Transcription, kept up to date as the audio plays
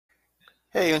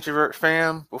Hey, Introvert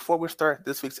fam. Before we start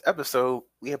this week's episode,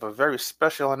 we have a very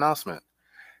special announcement.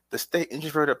 The State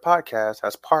Introverted Podcast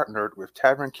has partnered with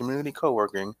Tavern Community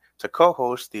Co-working to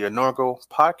co-host the inaugural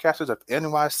Podcasters of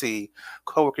NYC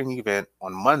co-working event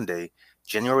on Monday,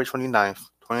 January 29th,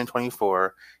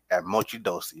 2024 at Mochi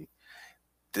Dosi.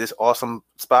 This awesome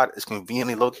spot is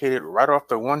conveniently located right off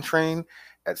the 1 train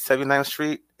at 79th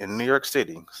Street in New York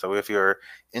City. So if you're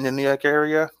in the New York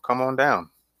area, come on down.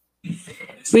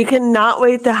 We cannot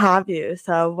wait to have you.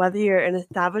 So whether you're an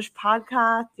established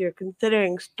podcast, you're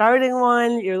considering starting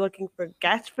one, you're looking for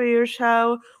guests for your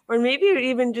show, or maybe you're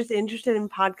even just interested in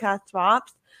podcast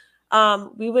swaps,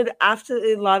 we would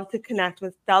absolutely love to connect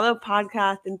with fellow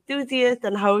podcast enthusiasts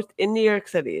and hosts in New York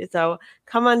City. So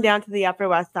come on down to the Upper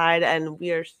West Side, and we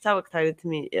are so excited to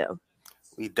meet you.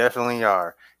 We definitely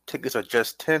are. Tickets are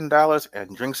just $10,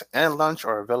 and drinks and lunch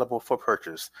are available for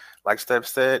purchase. Like Steph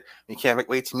said, we can't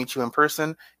wait to meet you in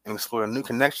person and explore new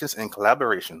connections and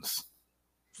collaborations.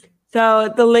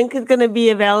 So the link is going to be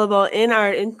available in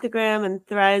our Instagram and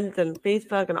Threads and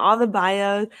Facebook and all the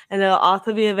bios, and it'll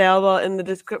also be available in the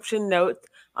description notes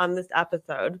on this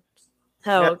episode.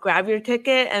 So grab your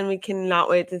ticket, and we cannot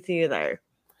wait to see you there.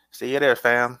 See you there,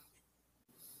 fam.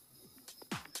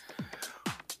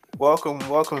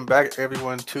 Welcome back,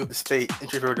 everyone, to the State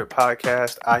Introverted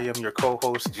Podcast. I am your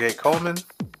co-host, Jay Coleman.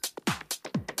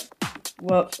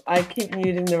 Whoops, I keep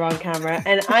muting the wrong camera.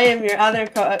 And I am your other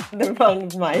the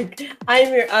wrong mic. I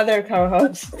am your other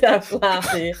co-host, Steph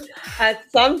Laffey.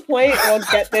 At some point, we'll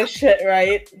get this shit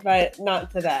right, but not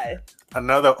today.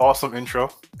 Another awesome intro,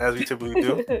 as we typically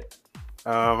do.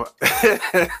 So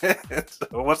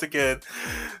once again,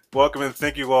 welcome and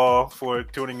thank you all for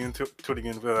tuning in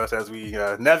with us as we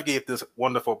navigate this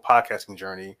wonderful podcasting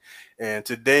journey. And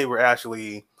today we're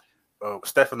actually,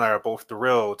 Steph and I are both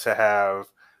thrilled to have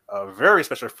a very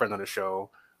special friend on the show,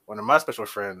 one of my special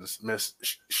friends, Miss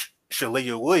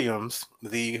Shaleah Williams,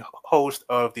 the host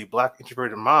of the Black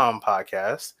Introverted Mom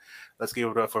podcast. Let's give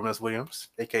it up for Miss Williams,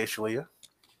 aka Shaleah.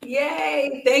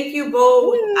 Yay! Thank you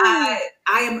both. I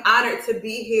am honored to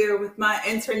be here with my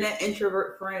internet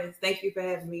introvert friends. Thank you for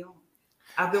having me on.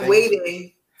 I've been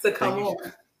waiting to come on.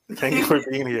 Thank you for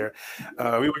being here.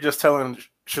 We were just telling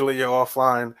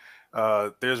Shaleah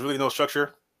offline, there's really no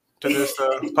structure to this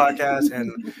podcast,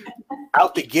 and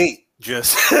out the gate,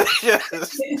 just yeah.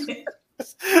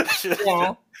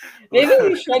 Maybe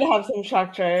we should have some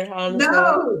structure. Honestly.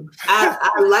 No,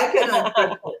 I like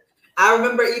it. I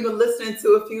remember even listening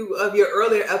to a few of your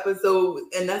earlier episodes,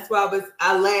 and that's why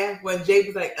I laughed when Jay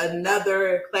was like,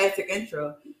 another classic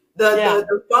intro. The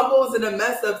fumbles and the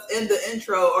mess ups in the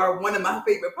intro are one of my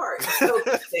favorite parts. So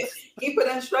keep it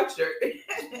unstructured.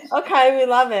 Okay, we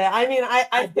love it. I mean,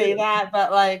 I say that,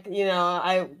 but like,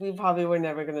 we probably were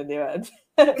never gonna do it.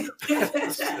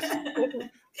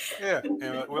 Yeah,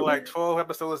 and we're like 12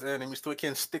 episodes in, and we still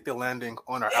can't stick the landing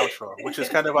on our outro, which is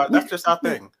kind of that's just our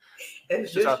thing.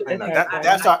 It's just our thing.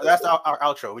 That's our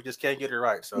outro. We just can't get it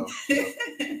right. So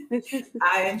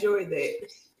I enjoyed that.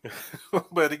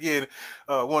 But again,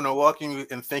 want to welcome you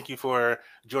and thank you for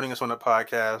joining us on the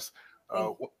podcast.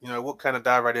 We'll kind of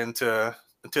dive right into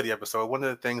the episode. One of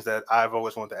the things that I've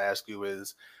always wanted to ask you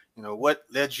is, what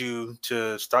led you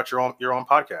to start your own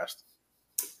podcast?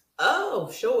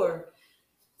 Oh, sure.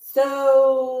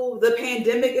 So the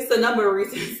pandemic, it's a number of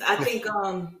reasons. I think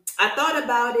I thought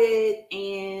about it,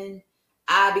 and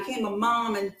I became a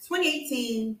mom in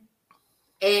 2018,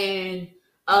 and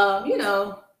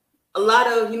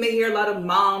you may hear a lot of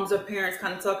moms or parents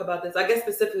kind of talk about this. I guess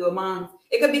specifically with moms,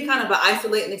 it could be kind of an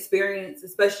isolating experience,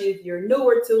 especially if you're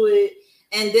newer to it.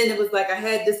 And then it was like I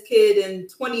had this kid in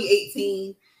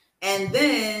 2018, and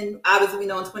then obviously in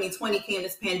 2020 came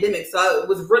this pandemic, so it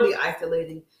was really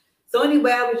isolating. So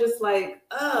anyway, I was just like,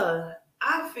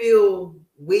 I feel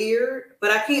weird,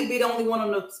 but I can't be the only one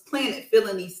on the planet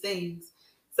feeling these things.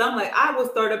 So I'm like, I will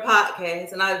start a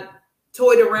podcast, and I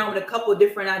toyed around with a couple of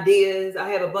different ideas. I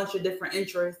have a bunch of different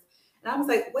interests. And I was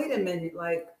like, wait a minute,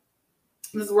 like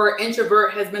this word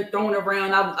introvert has been thrown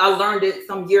around. I learned it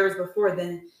some years before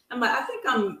then. I'm like, I think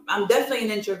I'm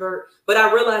definitely an introvert, but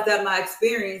I realized that my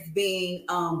experience being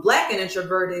Black and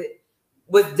introverted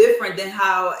was different than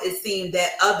how it seemed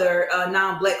that other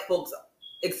non-Black folks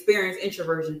experience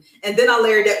introversion. And then I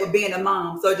layered that with being a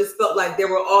mom. So it just felt like there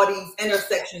were all these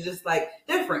intersections, just like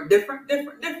different.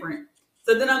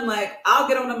 So then I'm like, I'll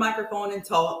get on the microphone and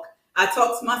talk. I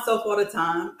talk to myself all the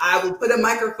time. I will put a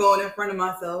microphone in front of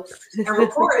myself and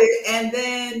record it. And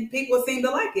then people seem to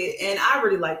like it. And I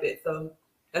really liked it. So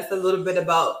that's a little bit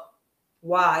about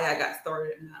why I got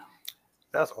started now.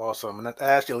 That's awesome. And that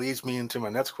actually leads me into my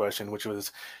next question, which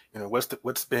was,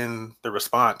 what's been the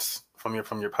response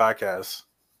from your podcast?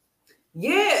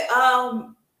 Yeah,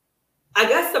 I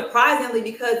guess surprisingly,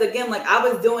 because again, like I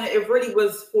was doing it really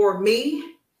was for me.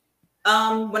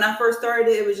 When I first started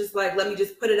it was just like, let me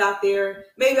just put it out there.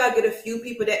 Maybe I'll get a few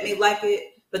people that may like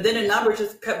it, but then the numbers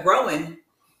just kept growing.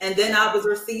 And then I was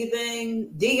receiving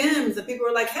DMs and people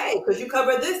were like, hey, could you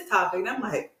cover this topic? And I'm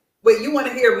like, wait, you want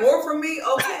to hear more from me?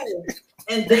 Okay.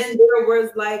 And then there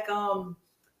was like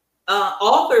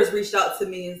authors reached out to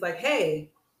me and it's like,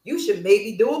 hey, you should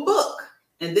maybe do a book.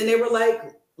 And then they were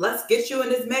like, let's get you in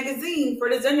this magazine for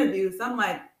this interview. So I'm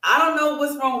like, I don't know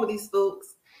what's wrong with these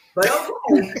folks, but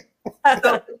okay.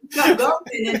 So kept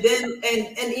going, and then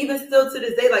and even still to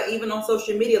this day, like even on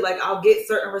social media, like I'll get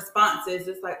certain responses.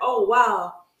 It's like, oh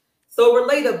wow, so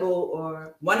relatable,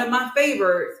 or one of my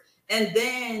favorites. And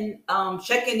then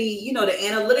checking the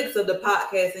analytics of the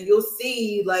podcast, and you'll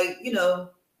see like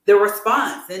the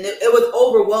response, and it was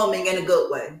overwhelming in a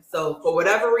good way. So for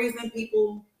whatever reason,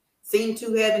 people seem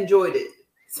to have enjoyed it.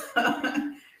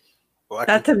 Well,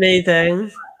 That's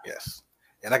amazing. Yes.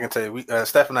 And I can tell you,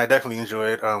 Steph and I definitely enjoy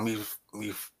it.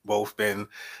 We've both been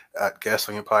guests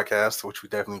on your podcast, which we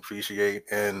definitely appreciate.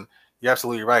 And you're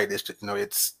absolutely right. It's just,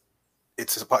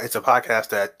 it's a podcast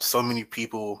that so many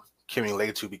people can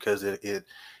relate to because it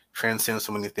transcends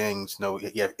so many things.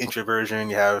 You have introversion,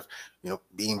 you have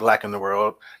being Black in the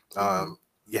world,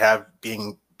 you have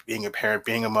being a parent,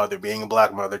 being a mother, being a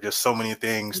Black mother. Just so many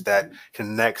things that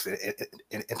connects and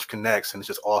interconnects, and it's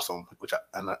just awesome. Which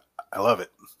I love it.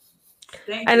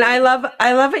 And I love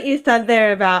what you said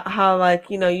there about how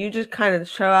you just kind of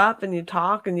show up and you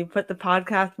talk and you put the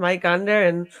podcast mic under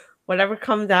and whatever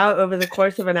comes out over the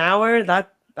course of an hour,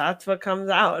 that's what comes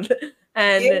out.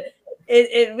 And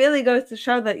it really goes to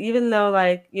show that even though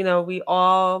we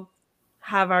all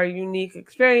have our unique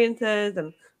experiences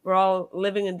and we're all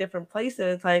living in different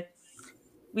places,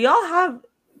 we all have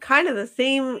kind of the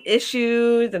same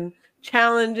issues and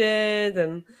challenges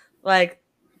and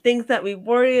things that we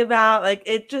worry about.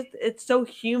 It's so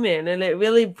human, and it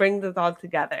really brings us all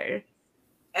together.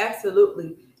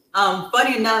 Absolutely.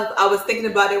 Funny enough, I was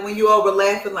thinking about it when you all were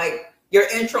laughing, like your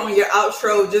intro and your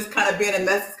outro just kind of being a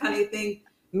message kind of thing.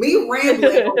 Me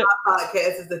rambling on my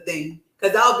podcast is the thing,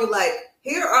 because I'll be like,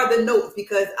 here are the notes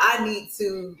because I need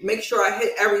to make sure I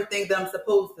hit everything that I'm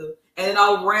supposed to. And then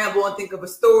I'll ramble and think of a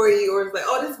story, or it's like,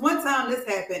 oh, this one time this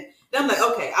happened. Then I'm like,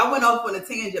 okay, I went off on a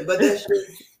tangent, but that's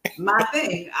just my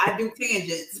thing. I do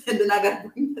tangents, and then I got to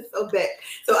bring myself back.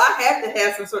 So I have to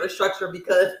have some sort of structure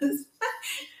because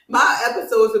my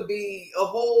episodes would be a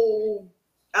whole,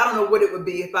 I don't know what it would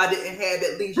be if I didn't have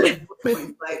at least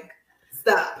points like,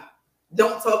 stop,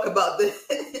 don't talk about this.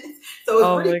 So it's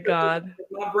oh my God,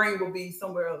 my brain will be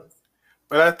somewhere else.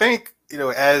 But I think,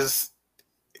 as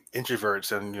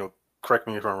introverts, and correct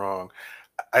me if I'm wrong,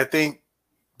 I think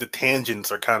the tangents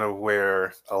are kind of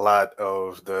where a lot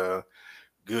of the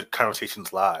good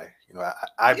conversations lie.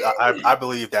 I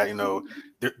believe that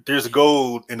there's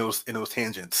gold in those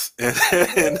tangents, and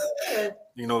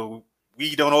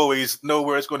we don't always know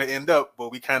where it's going to end up,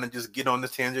 but we kind of just get on the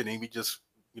tangent and we just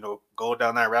go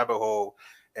down that rabbit hole,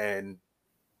 and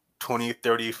 20,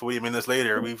 30, 40 minutes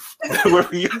later, we're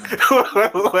having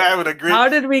a great. How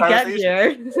did we get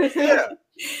here? Yeah.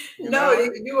 No,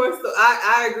 you are so.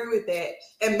 I agree with that,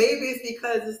 and maybe it's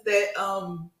because it's that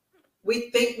we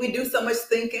think we do so much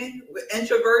thinking.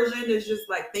 Introversion is just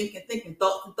like thinking,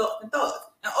 thoughts, and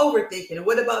overthinking. And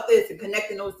what about this? And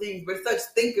connecting those things. We're such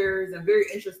thinkers and very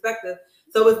introspective.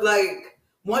 So it's like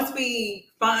once we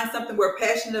find something we're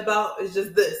passionate about, it's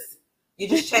just this. You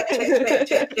just chat, and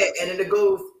then it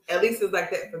goes. At least it's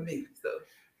like that for me. So.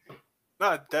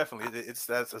 No, definitely. That's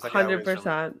like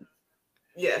 100%.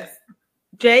 Yes.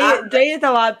 Jay is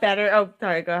a lot better. Oh,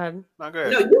 sorry. Go ahead. No, go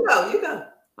ahead. No, you go.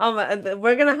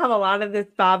 We're gonna have a lot of this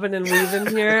bobbing and weaving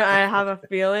here. I have a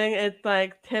feeling it's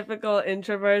like typical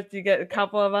introverts. You get a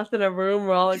couple of us in a room,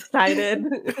 we're all excited.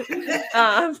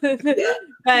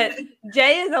 But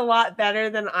Jay is a lot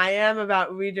better than I am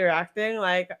about redirecting.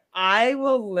 Like I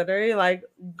will literally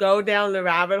go down the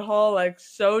rabbit hole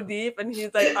so deep, and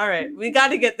he's like, "All right, we got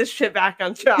to get this shit back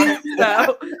on track."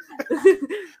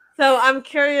 So I'm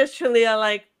curious,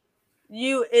 Shaleah,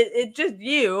 it's just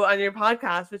you on your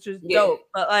podcast, which is dope.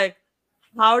 But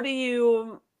how do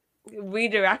you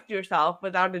redirect yourself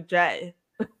without a J?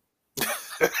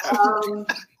 Do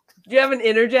you have an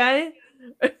inner J?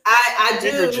 I do.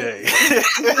 Inner J.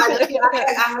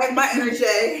 I have my inner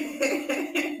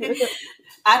J.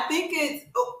 I think it's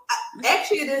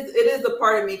actually it is a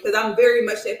part of me because I'm very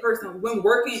much that person. When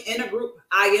working in a group,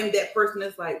 I am that person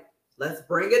that's like, let's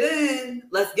bring it in.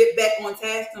 Let's get back on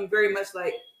task. I'm very much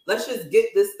like, let's just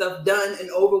get this stuff done and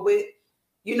over with.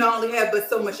 you not only have but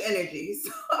so much energy.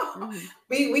 So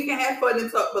we can have fun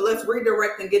and talk, but let's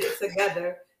redirect and get it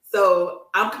together. So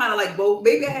I'm kind of like both.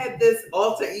 Maybe I have this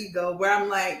alter ego where I'm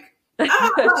like, like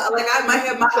I might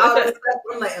have my outer stuff.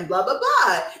 I'm like, and blah blah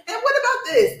blah. And what about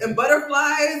this? And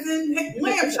butterflies and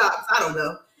lamb chops. I don't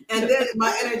know. And then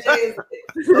my energy is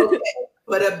okay.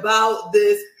 But about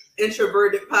this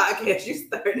introverted podcast you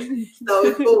started, so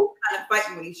it's both kind of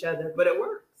fighting with each other, but it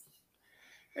works.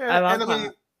 Yeah, and I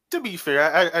mean, to be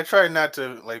fair, I try not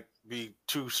to like be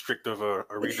too strict of a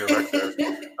redirector.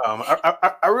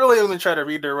 I really only try to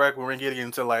redirect when we're getting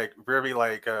into like very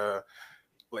like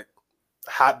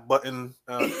hot button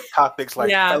topics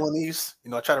like felonies.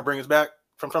 You know, I try to bring us back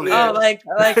from the edge. like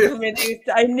committees.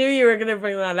 I knew you were gonna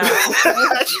bring that up.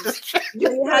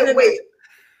 Wait.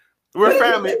 We're a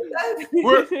family.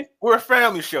 We're a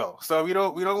family show, so we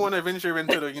don't want to venture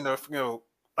into the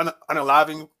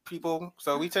unaliving people.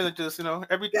 So we tend to just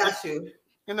every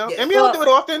and we don't do it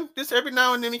often. Just every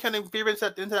now and then we kind of veer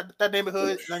into that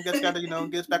neighborhood, and I guess got to get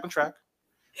us back on track.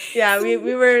 Yeah, we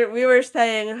were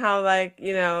saying how like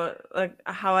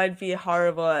how I'd be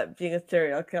horrible at being a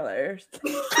serial killer.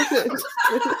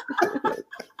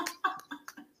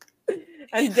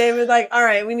 And David's like, all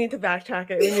right, we need to backtrack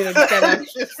it. We need to get us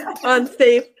on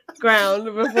safe ground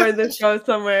before this goes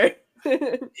somewhere.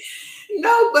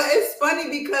 No, but it's funny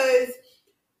because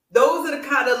those are the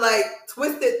kind of like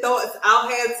twisted thoughts I'll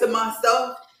have to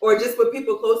myself or just with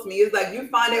people close to me. It's like you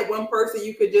find that one person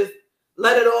you could just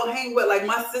let it all hang with. Like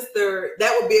my sister,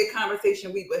 that would be a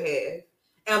conversation we would have.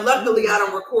 And luckily I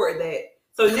don't record that.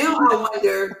 So now I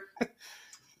wonder,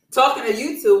 talking to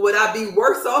you two, would I be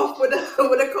worse off with a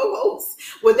co-host?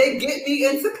 Would they get me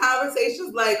into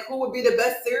conversations like who would be the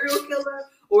best serial killer?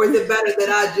 Or is it better that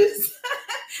I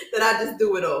just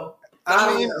do it all?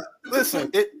 I mean, listen,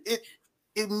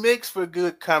 it makes for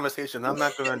good conversation. I'm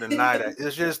not going to deny that.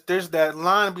 It's just there's that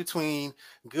line between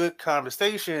good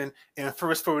conversation and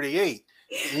first 48.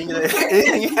 And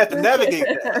you have to navigate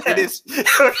that. It's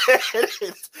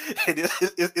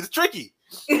tricky.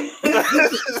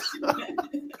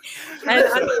 And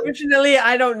unfortunately,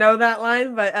 I don't know that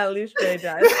line, but at least Jay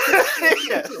does.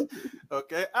 Yes.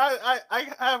 Okay, I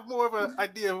have more of an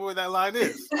idea of where that line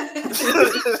is.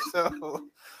 So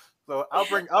all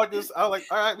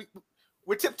right,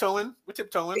 we're tiptoeing. Let's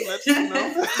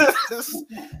just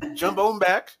jump on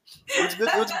back.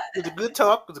 It's a good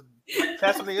talk. It's a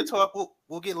fascinating talk.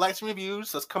 We'll get likes and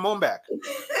reviews. Let's come on back.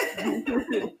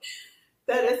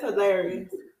 That is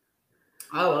hilarious.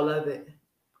 Oh, I love it.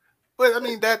 But I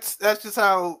mean, that's just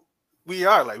how we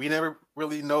are. Like we never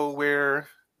really know where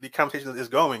the conversation is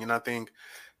going, and I think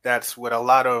that's what a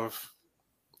lot of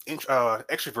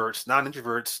extroverts,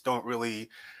 non-introverts, don't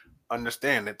really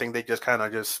understand. I think they just kind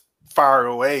of just fire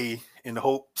away in the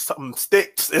hope something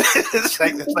sticks. it's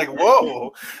like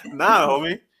whoa, nah,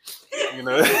 homie.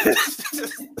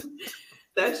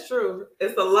 That's true.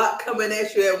 It's a lot coming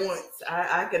at you at once.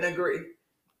 I can agree.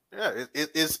 Yeah,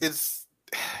 it is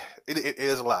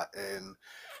a lot, and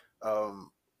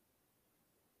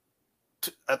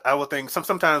I would think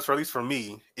sometimes, or at least for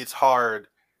me, it's hard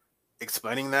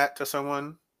explaining that to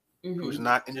someone who's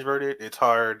not introverted. It's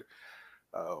hard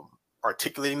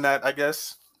articulating that, I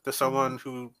guess, to someone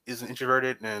who isn't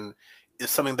introverted, and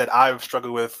it's something that I've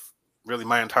struggled with really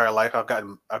my entire life.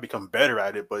 I've become better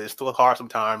at it, but it's still hard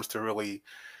sometimes to really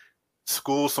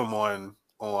school someone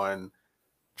on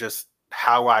just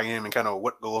how I am and kind of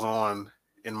what goes on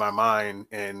in my mind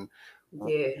and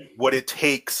what it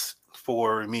takes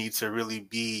for me to really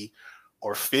be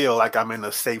or feel like I'm in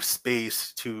a safe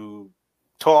space to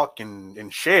talk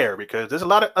and share, because there's a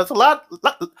lot of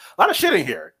shit in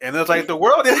here, and it's like the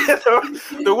world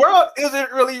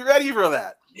isn't really ready for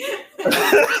that.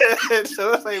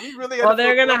 So it's like we really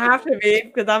they're gonna have to be,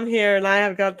 because I'm here and I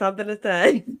have got something to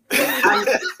say.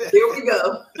 Here we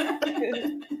go.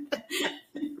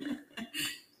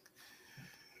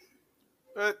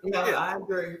 But, no, yeah. I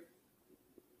agree.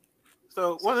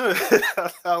 So one of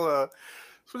the, I'll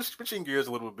switching gears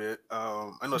a little bit.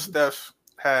 I know Steph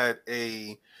had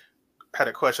a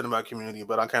question about community,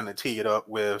 but I'll kind of tee it up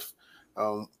with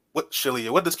Shaleah,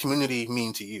 what does community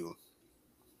mean to you?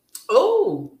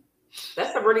 Oh,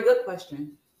 that's a really good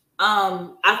question.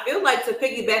 I feel like to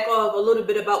piggyback off a little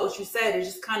bit about what you said, it's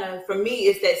just kind of, for me,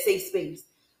 it's that safe space.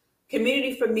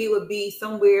 Community for me would be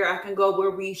somewhere I can go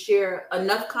where we share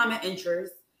enough common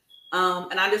interests,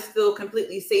 and I just feel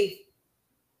completely safe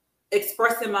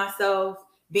expressing myself,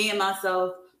 being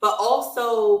myself. But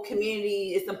also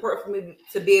community is important for me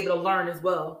to be able to learn as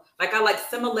well. Like I like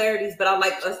similarities, but I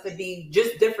like us to be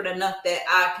just different enough that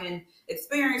I can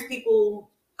experience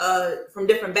people from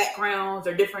different backgrounds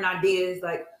or different ideas.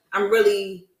 Like I'm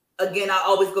really, again, I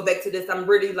always go back to this. I'm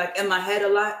really like in my head a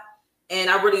lot, and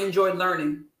I really enjoy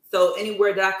learning. So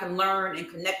anywhere that I can learn and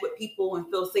connect with people and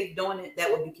feel safe doing it,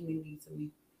 that would be community to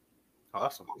me.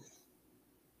 Awesome.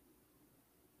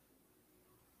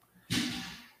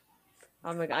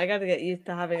 Oh my god, I gotta get used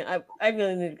to having. I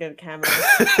really need to get a camera.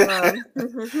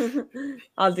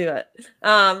 I'll do it.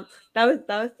 That was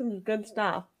some good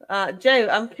stuff. Jay,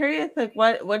 I'm curious. Like,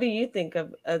 what do you think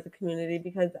of as a community?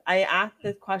 Because I asked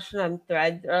this question on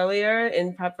Threads earlier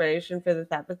in preparation for this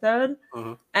episode,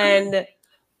 and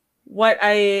what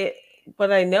I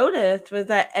noticed was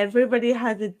that everybody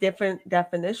has a different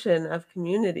definition of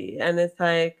community, and it's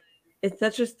like it's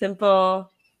such a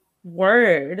simple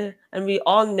word, and we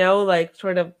all know like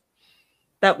sort of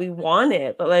that we want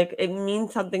it, but like it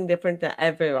means something different to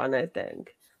everyone, I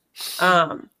think.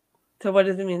 So what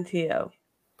does it mean to you?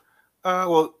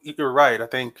 Well, you're right. I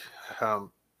think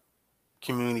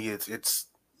community it's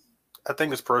I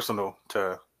think it's personal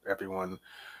to everyone,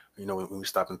 when we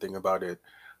stop and think about it.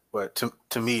 But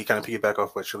to me, kind of piggyback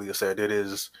off what Shaleah said, it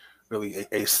is really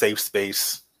a safe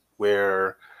space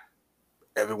where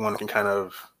everyone can kind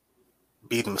of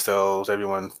be themselves.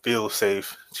 Everyone feels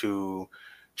safe to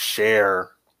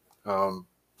share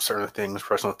certain things,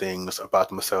 personal things about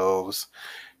themselves,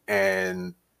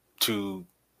 and to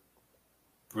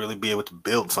really be able to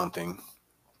build something.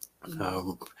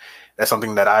 That's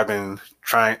something that I've been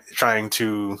trying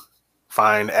to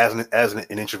find as an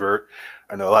introvert.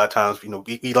 I know a lot of times, we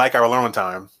like our alone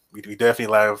time. We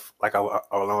definitely like our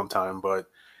alone time, but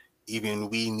even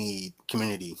we need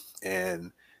community,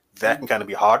 and that can kind of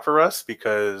be hard for us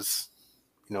because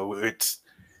it's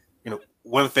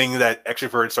one thing that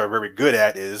extroverts are very good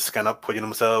at is kind of putting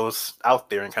themselves out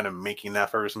there and kind of making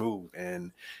that first move.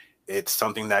 And it's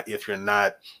something that if you're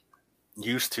not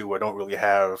used to or don't really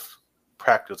have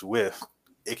practice with,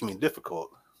 it can be difficult.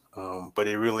 But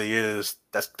it really is.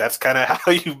 That's kind of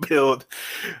how you build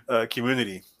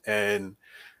community. And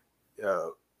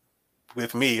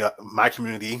with me, my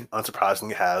community,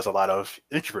 unsurprisingly, has a lot of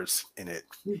introverts in it.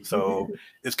 So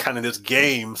it's kind of this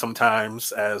game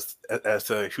sometimes as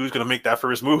to who's going to make that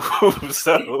first move.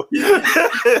 So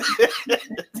it's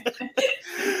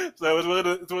one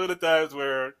of the times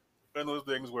where one of those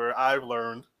things where I've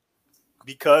learned,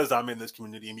 because I'm in this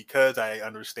community and because I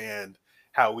understand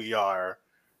how we are.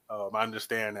 I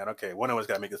understand that, okay, one of us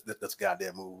got to make this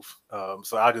goddamn move.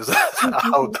 So I'll just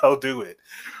I'll do it.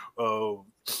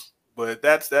 But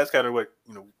that's kind of what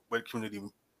community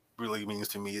really means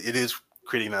to me. It is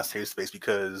creating that safe space,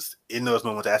 because in those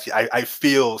moments, actually, I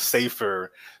feel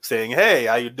safer saying, "Hey,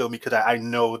 how you doing?" Because I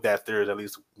know that there's at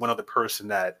least one other person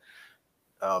that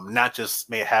not just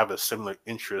may have a similar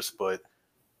interest, but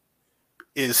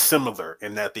is similar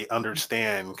in that they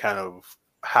understand kind of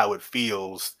how it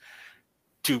feels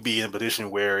to be in a position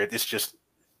where it's just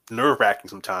nerve-wracking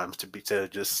sometimes to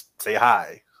just say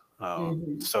hi.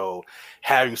 So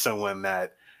having someone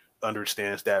that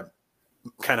understands that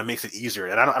kind of makes it easier.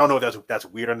 And I don't know if that's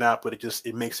weird or not, but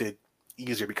it makes it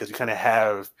easier because you kind of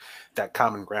have that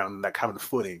common ground, that common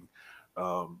footing.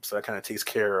 So that kind of takes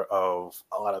care of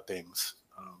a lot of things.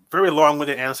 Very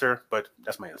long-winded answer, but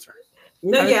that's my answer.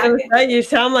 No, you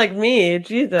sound like me.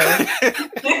 Jesus.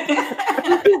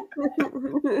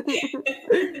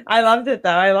 I loved it, though.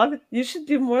 I love it. You should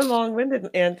do more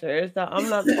long-winded answers. So I'm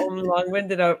not the only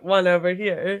long-winded one over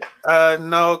here.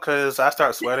 No, because I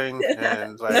start sweating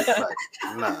and like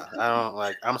nah, I don't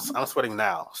like. I'm sweating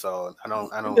now, so I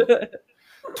don't.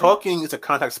 Talking is a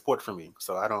contact sport for me,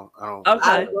 so I don't. Okay.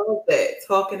 I love that.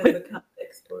 Talking is a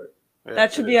contact sport. Yeah,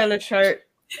 that should be on a shirt.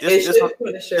 It should be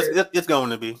on a shirt. It's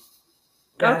going to be.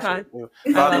 Okay.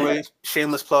 By the way,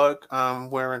 shameless plug. I'm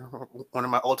wearing one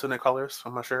of my alternate colors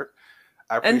on my shirt.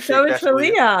 I appreciate and so is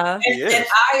Shaleah. And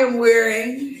I am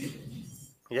wearing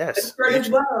yes shirt as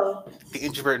well. The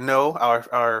introvert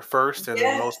our first and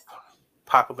most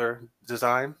popular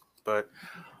design. But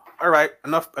all right,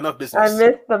 enough business. I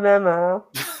missed the memo.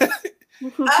 Oh,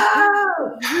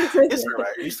 it's all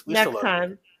right. We Next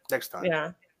time. Next time.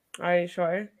 Yeah. Are you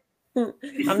sure?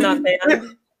 I'm not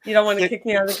banned. You don't want to kick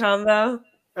me out of the combo?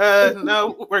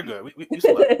 No, we're good. We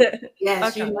still love it.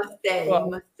 Yes, okay. You must stay. Well.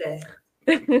 You must stay.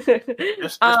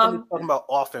 Just talking about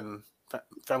often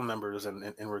family members,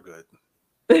 and we're good.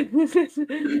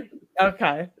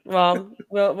 Okay. Well,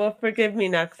 we'll forgive me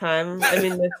next time. I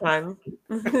mean, this time.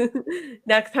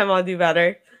 Next time I'll do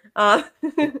better. Okay,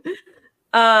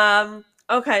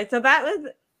 so that was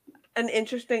an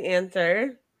interesting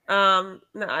answer. No,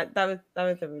 that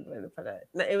was a rude way to put it.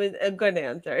 It was a good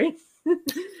answer.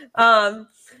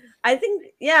 I think,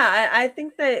 yeah, I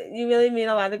think that you really made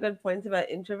a lot of good points about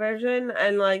introversion.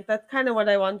 And like, that's kind of what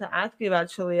I want to ask you about,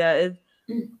 Shaleah, is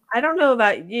I don't know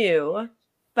about you,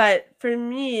 but for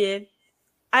me,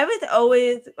 I was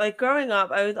always, like, growing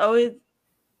up, I was always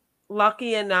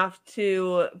lucky enough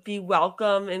to be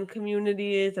welcome in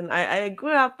communities. And I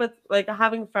grew up with like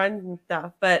having friends and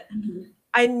stuff, but Mhm.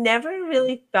 I never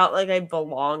really felt like I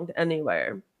belonged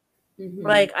anywhere. Mhm.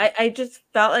 Like I just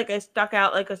felt like I stuck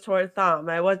out like a sore thumb.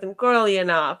 I wasn't girly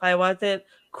enough. I wasn't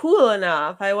cool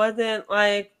enough. I wasn't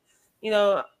like, you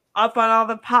know, up on all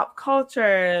the pop culture,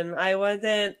 and I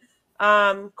wasn't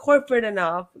corporate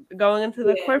enough going into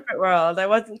the Yeah. corporate world. I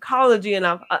wasn't collegey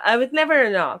enough. I was never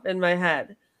enough in my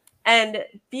head. And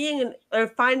or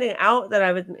finding out that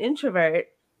I was an introvert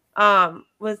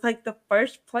was like the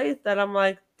first place that I'm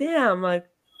like, damn, like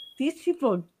these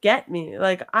people get me.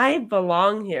 Like I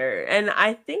belong here. And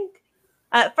I think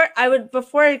I would,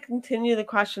 before I continue the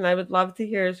question, I would love to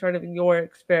hear sort of your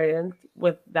experience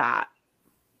with that.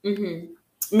 Hmm.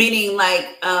 Meaning,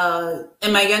 like,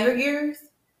 in my younger years,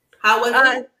 how was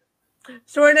Uh, it?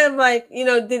 Sort of like,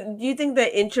 do you think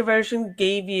that introversion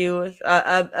gave you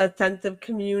a sense of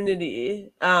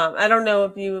community? I don't know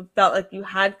if you felt like you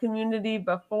had community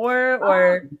before,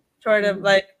 or sort of Mhm.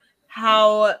 like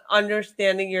how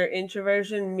understanding your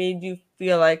introversion made you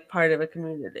feel like part of a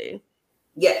community.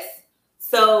 Yes.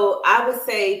 So I would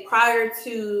say prior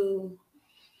to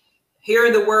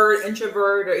hearing the word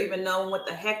introvert or even knowing what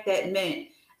the heck that meant,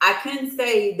 I can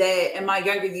say that in my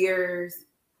younger years,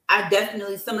 I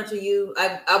definitely, similar to you,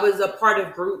 I was a part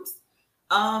of groups.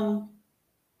 Um,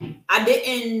 I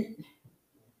didn't,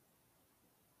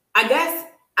 I guess,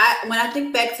 when I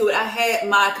think back to it, I had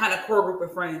my kind of core group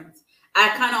of friends. I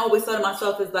kind of always thought of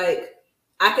myself as like,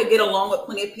 I could get along with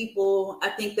plenty of people. I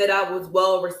think that I was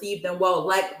well received and well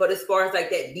liked, but as far as like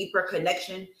that deeper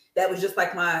connection, that was just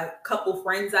like my couple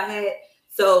friends I had.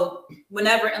 So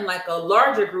whenever in like a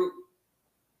larger group,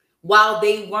 while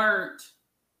people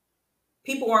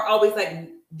weren't always like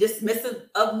dismissive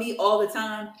of me all the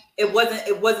time. It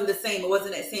wasn't the same. It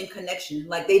wasn't that same connection.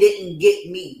 Like they didn't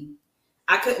get me.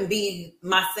 I couldn't be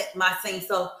my same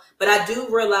self. But I do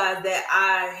realize that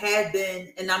I have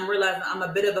been, and I'm realizing I'm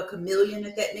a bit of a chameleon,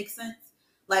 if that makes sense.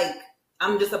 Like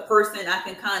I'm just a person. I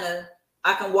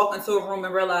can walk into a room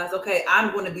and realize, okay,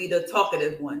 I'm going to be the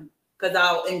talkative one because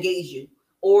I'll engage you.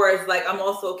 Or it's like I'm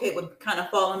also okay with kind of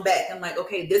falling back and like,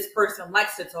 okay, this person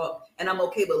likes to talk, and I'm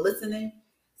okay with listening.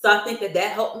 So I think that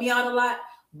that helped me out a lot.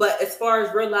 But as far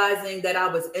as realizing that I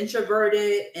was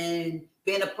introverted and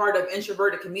being a part of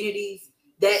introverted communities,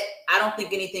 that I don't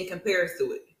think anything compares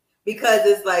to it, because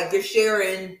it's like you're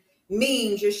sharing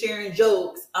memes, you're sharing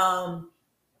jokes,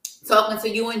 talking to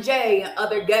you and Jay and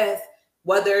other guests,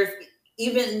 whether it's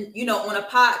even, on a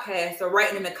podcast or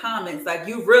writing in the comments, like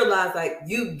you realize like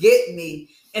you get me.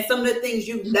 And some of the things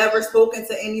you've never spoken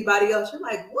to anybody else, you're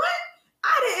like, what?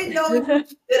 I didn't know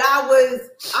that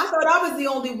I thought I was the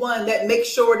only one that makes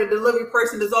sure the delivery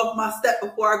person is off my step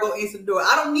before I go answer the door.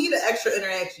 I don't need an extra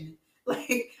interaction.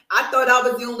 Like I thought I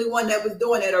was the only one that was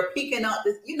doing it or peeking out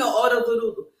this, all those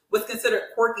little what's considered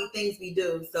quirky things we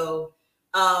do. So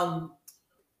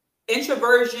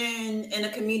introversion in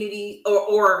a community,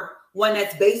 or one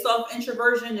that's based off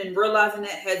introversion, and realizing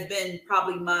that has been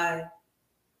probably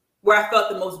where I felt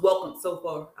the most welcome so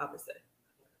far, I would say.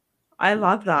 I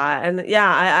love that. And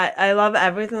yeah, I love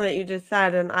everything that you just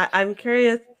said. And I'm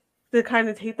curious to kind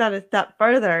of take that a step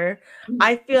further.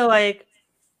 I feel like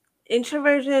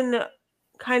introversion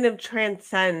kind of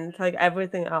transcends like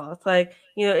everything else. Like,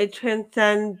 it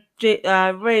transcends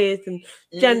race and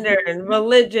gender and Mm-hmm.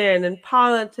 religion and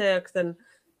politics and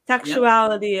Yep.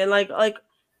 sexuality. And like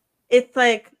it's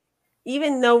like,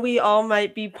 even though we all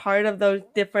might be part of those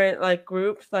different like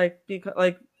groups, like because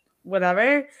like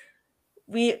whatever,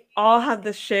 we all have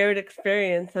the shared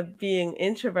experience of being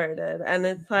introverted. And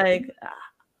it's like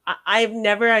I've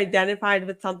never identified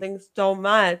with something so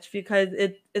much because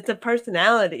it's a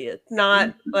personality. It's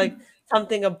not like Mm-hmm.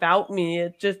 something about me.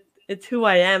 It's who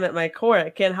I am at my core. I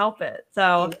can't help it.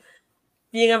 So Yeah.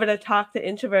 being able to talk to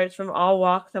introverts from all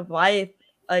walks of life,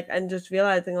 like, and just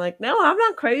realizing like, no, I'm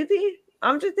not crazy.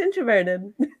 I'm just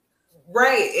introverted.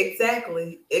 Right.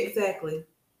 Exactly.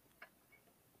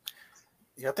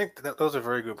 Yeah, I think that those are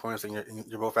very good points, and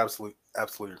you're both absolutely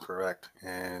correct.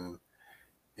 And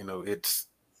it's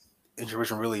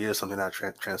introversion really is something that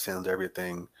transcends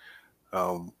everything.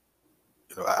 Um,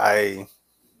 I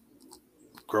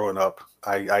growing up,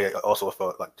 I also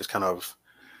felt like just kind of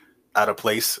out of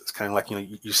place. It's kind of like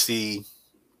you see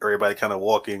everybody kind of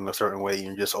walking a certain way, and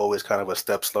you're just always kind of a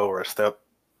step slow or a step,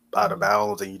 out of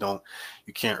bounds, and you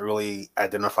can't really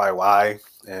identify why.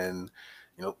 And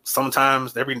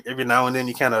sometimes every now and then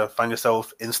you kind of find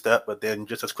yourself in step, but then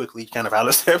just as quickly kind of out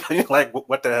of step, and you're like,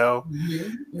 what the hell?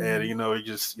 And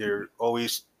you're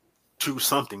always too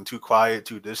something, too quiet,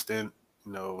 too distant,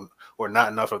 or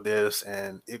not enough of this,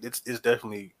 and it's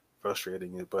definitely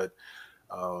frustrating. But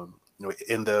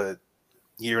in the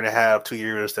year and a half, 2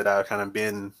 years that I've kind of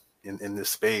been in this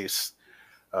space,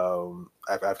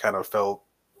 I've kind of felt,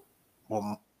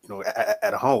 well,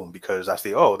 at home, because I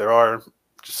see, there are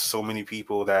just so many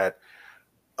people that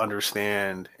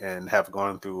understand and have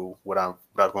gone through what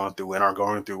I've gone through, and are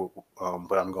going through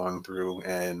what I'm going through,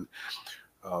 and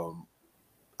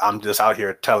I'm just out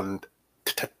here telling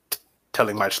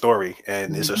my story,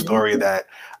 and it's a story that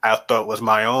I thought was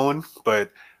my own,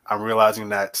 but I'm realizing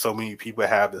that so many people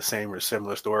have the same or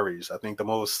similar stories. I think the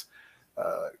most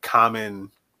common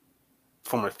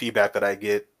form of feedback that I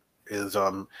get is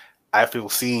I feel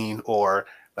seen, or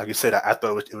like you said, I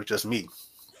thought it was just me.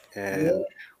 And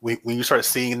when you start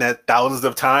seeing that thousands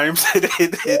of times,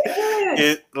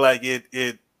 it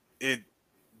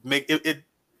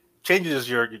changes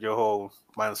your whole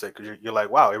mindset, because you're like,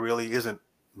 wow, it really isn't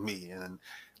me. And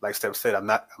like Steph said, I'm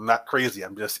not crazy.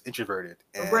 I'm just introverted,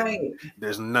 and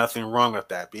there's nothing wrong with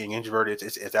that. Being introverted,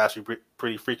 it's actually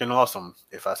pretty freaking awesome,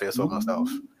 if I say so myself.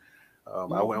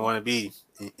 I wouldn't want to be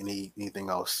anything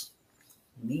else.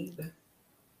 Neither.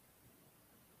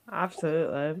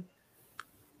 Absolutely.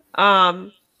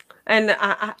 And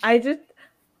I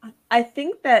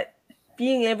think that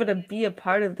being able to be a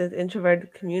part of this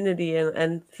introverted community,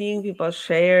 and seeing people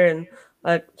share and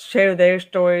like share their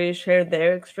stories, share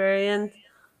their experience,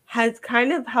 has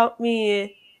kind of helped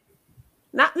me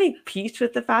not make peace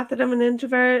with the fact that I'm an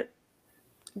introvert,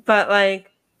 but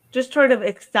like just sort of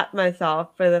accept myself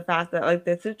for the fact that like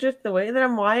this is just the way that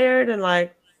I'm wired, and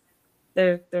like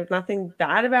there's nothing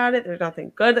bad about it. There's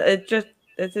nothing good. It's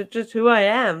just who I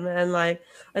am, and like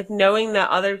knowing that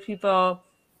other people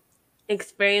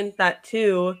experience that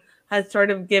too has sort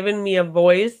of given me a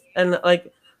voice, and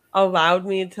like allowed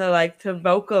me to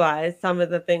vocalize some of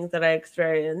the things that I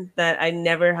experienced that I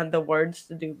never had the words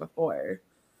to do before.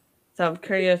 So I'm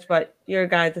curious what your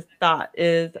guys' thought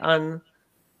is on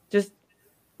just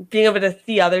being able to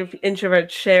see other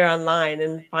introverts share online,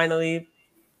 and finally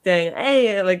saying,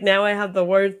 hey, like now I have the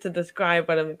words to describe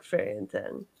what I'm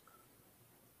experiencing.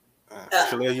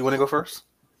 Shaleah, you want to go first?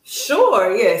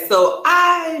 Sure, yeah. So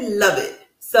I love it.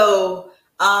 So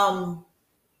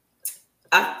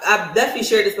I've definitely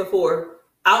shared this before.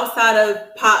 Outside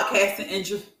of podcasting,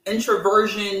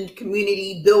 introversion,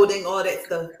 community building, all that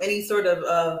stuff, any sort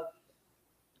of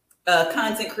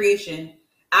content creation,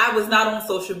 I was not on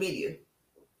social media.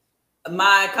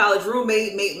 My college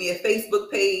roommate made me a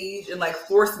Facebook page and like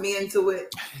forced me into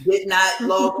it. Did not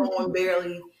log on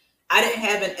barely. I didn't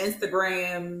have an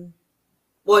Instagram.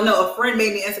 Well, no, a friend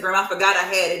made me Instagram. I forgot I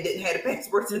had it. Didn't have the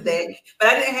password to that. But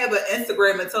I didn't have an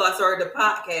Instagram until I started the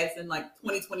podcast in like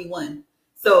 2021.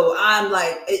 So I'm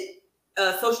like,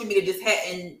 social media just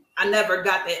hadn't, I never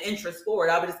got that interest for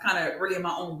it. I was just kind of really in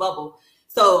my own bubble.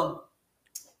 So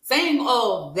saying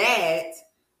all that,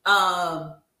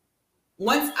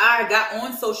 once I got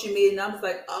on social media, and I was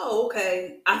like, oh,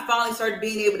 okay, I finally started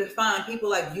being able to find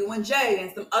people like you and Jay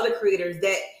and some other creators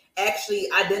that actually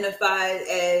identified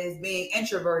as being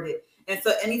introverted. And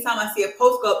so anytime I see a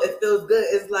post go up, it feels good.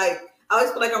 It's like, I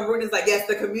always feel like I'm rooting. It's like, yes,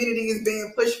 the community is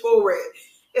being pushed forward.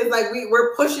 It's like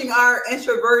we're pushing our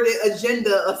introverted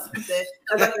agenda or something.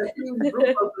 Like a huge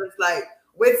group of us, like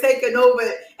we're taking over.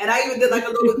 And I even did like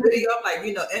a little video. I'm like,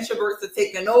 introverts are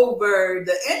taking over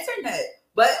the internet.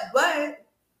 But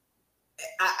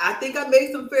I think I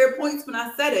made some fair points when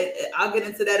I said it. I'll get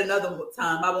into that another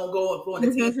time. I won't go on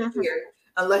the tangent here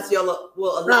unless y'all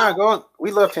will allow. Nah, go on.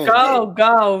 We love tangents. Go,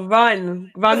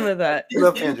 run with it. We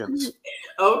love tangents.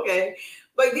 Okay,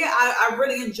 but yeah, I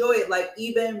really enjoy it. Like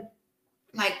even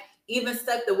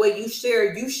Steph, the way you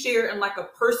share in like a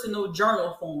personal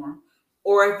journal form.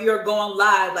 Or if you're going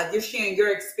live, like you're sharing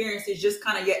your experiences, just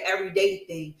kind of your everyday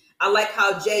thing. I like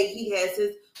how Jay, he has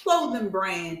his clothing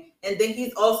brand. And then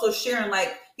he's also sharing,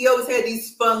 like, he always had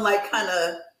these fun, like, kind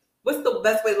of, what's the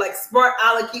best way, like, smart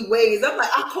alecky ways. I'm like,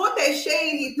 I caught that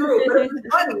shade he threw, but it was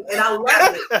funny. And I love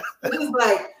it. It was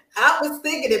like, I was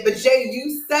thinking it, but Jay,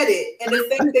 you said it. And the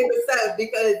same thing with Steph,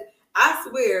 because I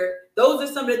swear, those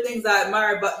are some of the things I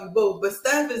admire about you both. But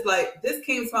Steph is like, this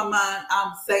came to my mind,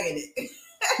 I'm saying it.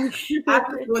 I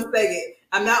just want to say it.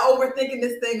 I'm not overthinking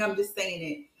this thing. I'm just saying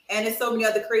it. And there's so many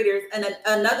other creators. And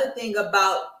another thing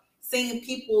about seeing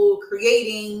people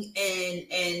creating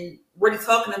and really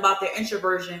talking about their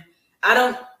introversion,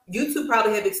 you two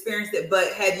probably have experienced it,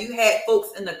 but have you had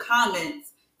folks in the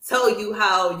comments tell you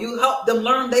how you helped them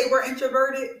learn they were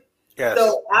introverted? Yes.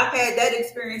 So I've had that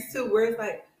experience too, where it's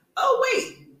like, oh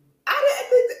wait, I didn't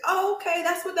think. Oh, okay,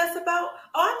 that's what that's about.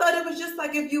 Oh, I thought it was just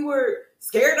like if you were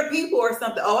scared of people or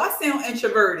something. Oh, I sound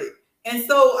introverted. And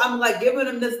so I'm like giving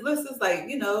them this list. It's like,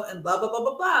 you know, and blah, blah, blah,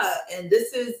 blah, blah. And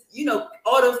this is, you know,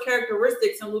 all those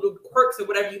characteristics and little quirks or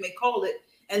whatever you may call it.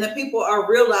 And the people are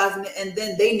realizing it. And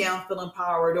then they now feel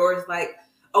empowered. Or it's like,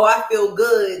 oh, I feel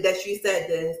good that she said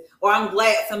this. Or I'm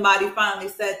glad somebody finally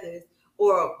said this.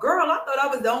 Or, girl, I thought I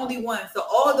was the only one. So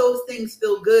all those things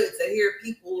feel good to hear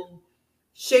people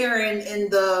sharing in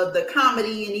the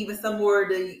comedy and even some more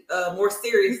the more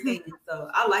serious things. So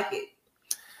I like it.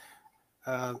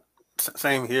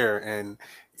 Same here, and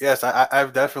yes,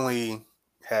 I've definitely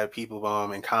had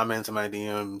people in comments in my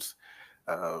DMs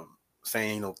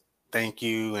saying, you know, thank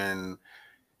you, and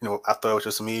you know, I thought it was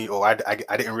just me, or I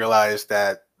didn't realize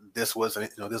that this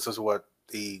wasn't, you know, this is what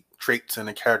the traits and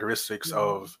the characteristics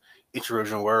of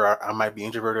introversion were. I might be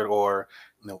introverted, or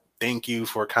you know, thank you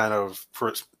for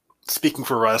for speaking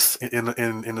for us in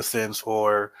a sense,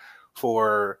 or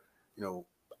for, you know,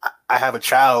 I have a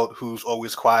child who's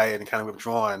always quiet and kind of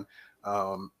withdrawn.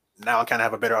 Now I kind of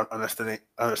have a better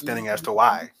understanding as to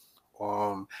why.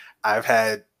 I've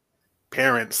had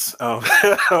parents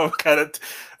kind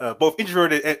of both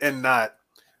introverted and not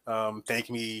thank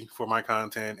me for my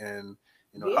content, and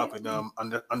you know, helping them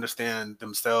understand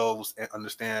themselves and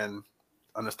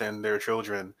understand their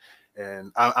children.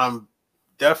 And I'm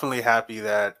definitely happy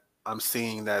that I'm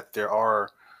seeing that there are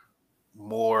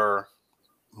more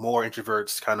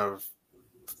introverts kind of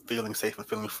feeling safe and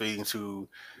feeling free to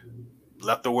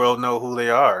let the world know who they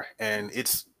are. And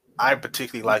I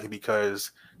particularly like it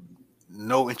because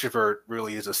no introvert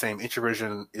really is the same.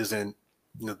 Introversion isn't,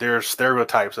 you know, there are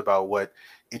stereotypes about what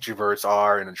introverts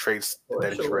are and the traits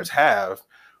that introverts have,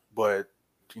 but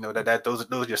you know, that those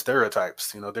are just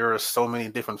stereotypes. You know, there are so many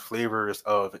different flavors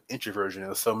of introversion.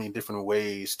 There's so many different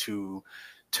ways to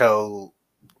tell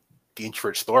the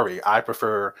introvert story. I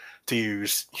prefer to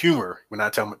use humor when I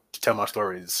tell my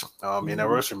stories. And that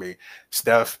works for me.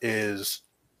 Steph is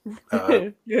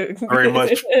very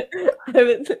much.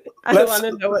 I want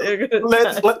to know what you're going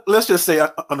to say. Let's just say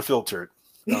unfiltered.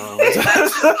 But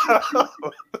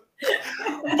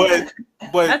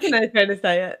that's a nice way to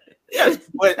say it. Yes,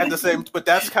 but at the same, but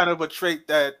that's kind of a trait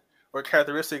that, or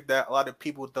characteristic that a lot of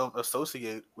people don't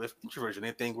associate with introversion.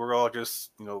 They think we're all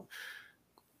just, you know,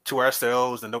 to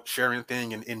ourselves and don't share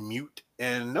anything and mute.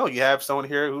 And no, you have someone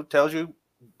here who tells you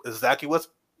exactly what's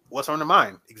on their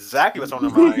mind, exactly what's on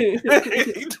their mind,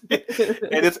 and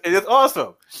it's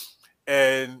awesome,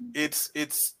 and it's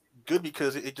good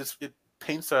because it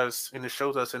paints us and it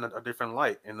shows us in a different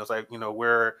light, and it's like, you know,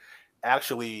 we're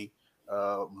actually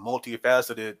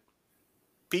multifaceted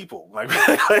people, like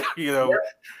you know,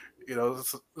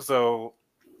 so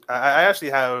I actually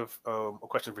have a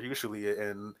question for you,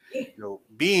 Shaleah, and you know,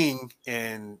 being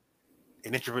an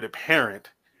introverted parent,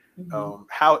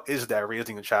 how is that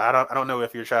raising a child? I don't know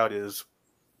if your child is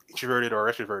introverted or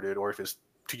extroverted, or if it's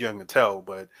too young to tell,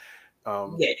 but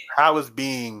how is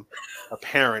being a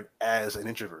parent as an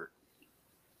introvert?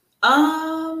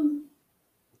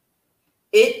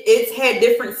 It's had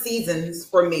different seasons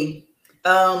for me.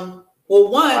 Well,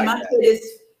 one, my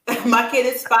kid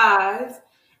is 5,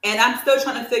 and I'm still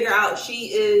trying to figure out.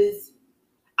 I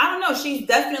don't know.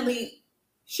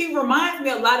 She reminds me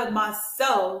a lot of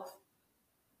myself.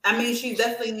 I mean, she's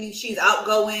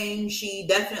outgoing. She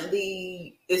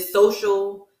definitely is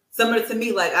social, similar to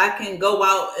me. Like, I can go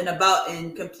out and about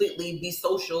and completely be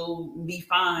social, be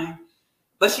fine.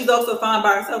 But she's also fine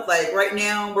by herself. Like right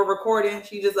now, we're recording.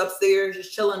 She's just upstairs,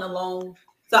 just chilling alone.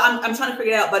 So I'm trying to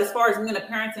figure it out. But as far as me on the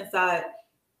parenting side,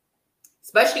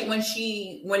 especially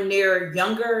when they're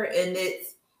younger and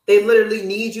they literally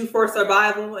need you for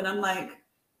survival, and I'm like,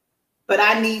 but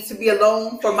I need to be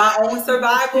alone for my own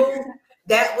survival.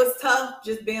 That was tough.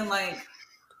 Just being like,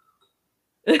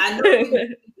 I know we need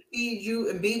to feed you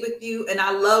and be with you, and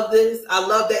I love this. I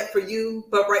love that for you.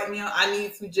 But right now, I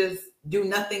need to just do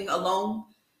nothing alone.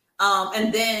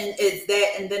 And then it's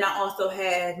that, and then I also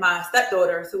had my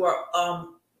stepdaughters who are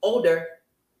older,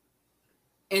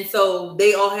 and so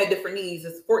they all had different needs.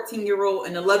 It's 14-year-old,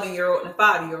 an 11-year-old, and a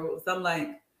 5-year-old. So I'm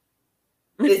like,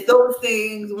 it's those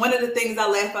things. One of the things I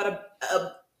laugh out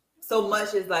of so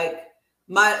much is like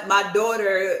my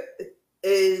daughter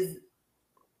is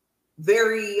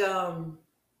very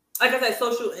like I said,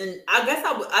 social, and I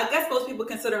guess most people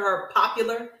consider her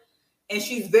popular, and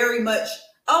she's very much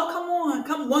oh, come on.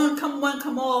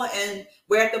 And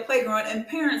we're at the playground and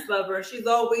parents love her. She's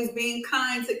always being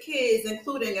kind to kids,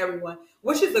 including everyone,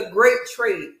 which is a great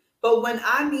trait. But when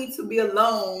I need to be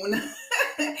alone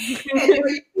and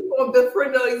people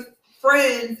befriend those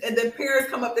friends, and then parents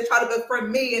come up to try to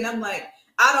befriend me, and I'm like,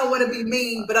 I don't want to be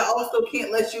mean, but I also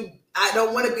can't let you. I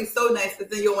don't want to be so nice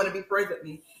because then you'll want to be friends with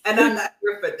me, and I'm not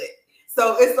here for that.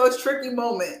 So it's those tricky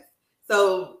moments.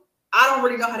 So I don't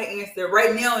really know how to answer.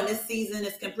 Right now in this season,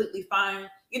 it's completely fine.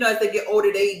 You know, as they get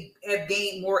older, they have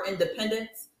gained more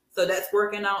independence, so that's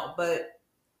working out. But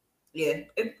yeah,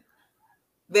 it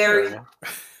very.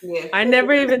 Yeah. I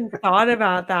never even thought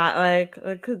about that, like,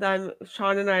 because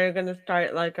Sean and I are gonna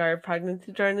start like our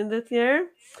pregnancy journey this year.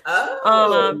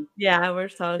 Oh, yeah, we're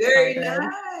so very excited.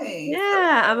 nice.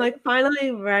 Yeah, I'm like finally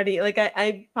ready. Like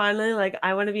I finally like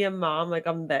I want to be a mom. Like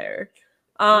I'm there.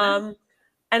 And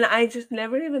I just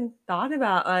never even thought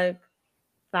about like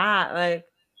that. Like,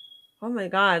 oh my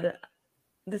God,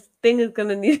 this thing is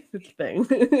gonna need this thing.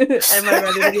 Am I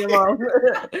ready to be a mom?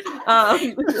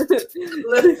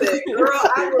 Listen, girl,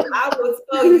 I will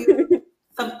tell you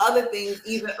some other things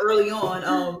even early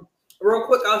on. Real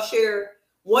quick, I'll share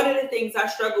one of the things I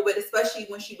struggled with, especially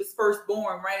when she was first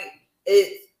born, right?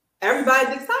 It's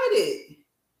everybody's excited.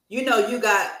 You know, you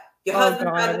got your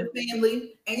husband's side of the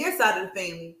family and your side of the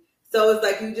family. So it's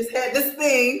like you just had this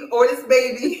thing or this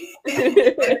baby,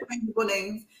 people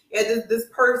names, you had this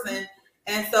person.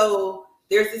 And so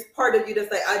there's this part of you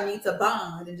that's like, I need to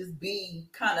bond and just be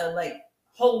kind of like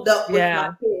hold up with my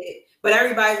kid. But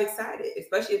everybody's excited,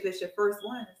 especially if it's your first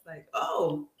one. It's like,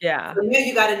 oh, yeah. So now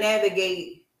you got to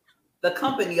navigate the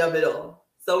company of it all.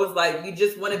 So it's like you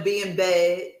just want to be in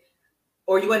bed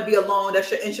or you want to be alone. That's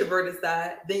your introverted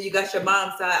side. Then you got your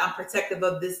mom's side. I'm protective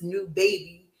of this new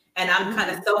baby and I'm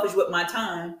kind of selfish with my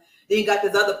time. Then you got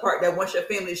this other part that wants your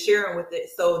family sharing with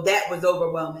it. So that was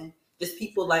overwhelming. Just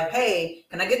people like, hey,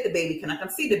 can I get the baby? Can I come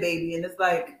see the baby? And it's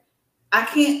like, I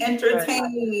can't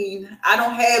entertain. Right. I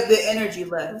don't have the energy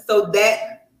left. So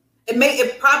that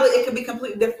it could be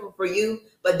completely different for you,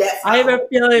 but that's I have a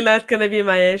feeling that's gonna be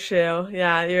my issue.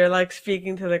 Yeah, you're like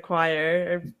speaking to the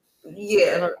choir.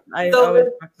 Yeah. I so always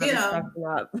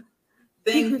up.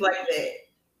 Things like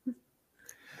that.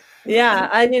 Yeah,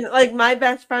 I mean, like my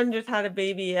best friend just had a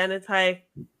baby, and it's like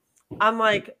I'm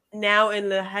like now in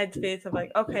the headspace of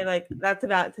like, okay, like that's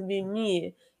about to be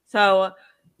me. So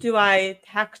do I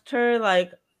text her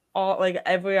like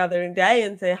every other day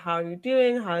and say, how are you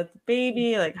doing? How's the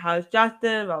baby? Like, how's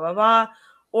Justin? Blah blah blah.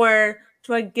 Or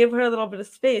do I give her a little bit of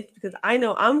space because I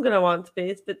know I'm gonna want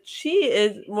space, but she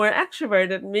is more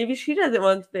extroverted. Maybe she doesn't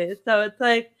want space. So it's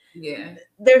like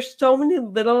there's so many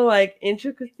little like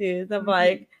intricacies of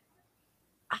like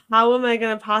how am I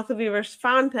going to possibly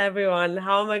respond to everyone?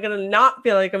 How am I going to not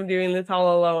feel like I'm doing this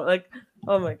all alone? Like,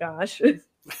 oh my gosh.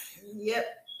 Yep.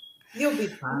 You'll be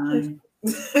fine.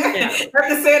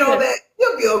 After saying all that,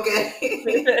 you'll be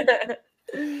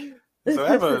okay. So I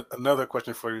have another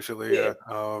question for you, Shaleah.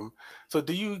 Yeah. So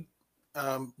do you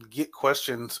get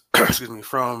questions, excuse me,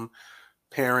 from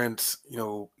parents, you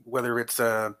know, whether it's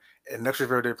an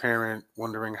extroverted parent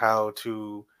wondering how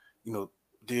to, you know,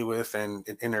 deal with and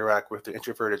interact with the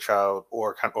introverted child,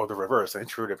 or the reverse, an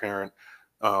introverted parent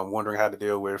wondering how to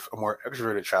deal with a more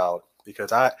extroverted child?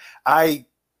 Because I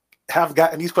have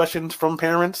gotten these questions from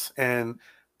parents, and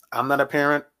I'm not a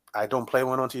parent. I don't play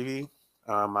one on TV.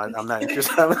 I'm not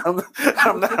interested. I'm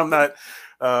not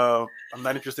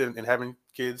interested in having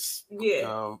kids.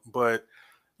 Yeah. But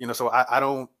you know, so I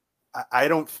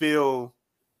don't feel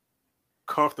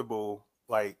comfortable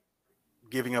like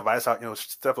giving advice out. You know,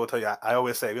 Steph will tell you. I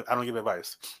always say I don't give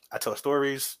advice. I tell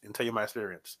stories and tell you my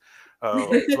experience.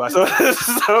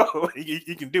 So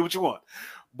you can do what you want.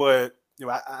 But you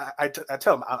know, I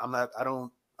tell them I'm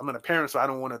not a parent, so I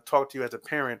don't want to talk to you as a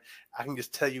parent. I can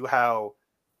just tell you how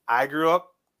I grew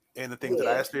up and the things that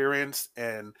I experienced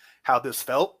and how this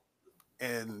felt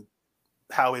and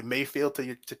how it may feel to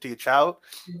your child,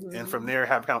 and from there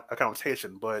have a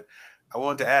conversation. But I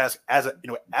wanted to ask, as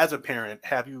a parent,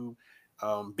 have you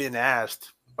been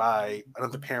asked by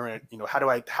another parent, you know, how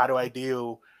do I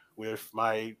deal with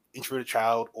my introverted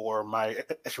child or my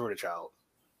extroverted child?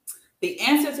 The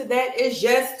answer to that is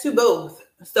yes to both.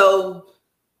 So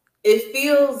it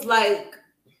feels like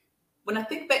when I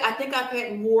think back, I think I've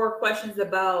had more questions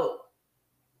about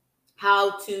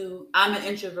I'm an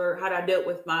introvert, how I dealt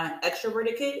with my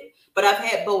extroverted kid, but I've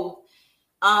had both.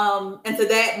 And so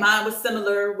that mine was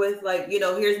similar with like, you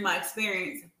know, here's my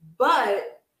experience.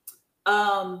 But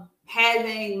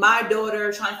having my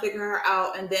daughter, trying to figure her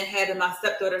out, and then having my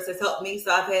stepdaughter has helped me.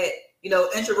 So I've had, you know,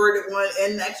 introverted one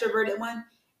and extroverted one.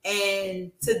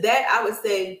 And to that, I would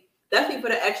say definitely for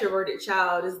the extroverted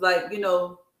child is like,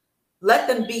 let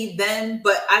them be them.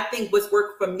 But I think what's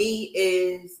worked for me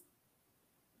is,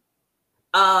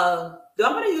 I'm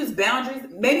going to use boundaries,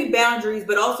 maybe boundaries,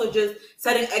 but also just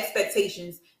setting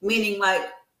expectations. Meaning, like,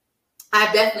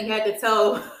 I definitely had to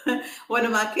tell one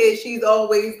of my kids, she's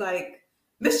always like,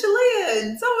 Miss Shaleah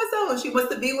and so, and she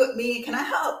wants to be with me. Can I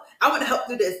help? I want to help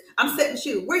do this. I'm setting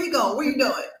shoe. Where you going? Where you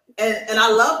doing? And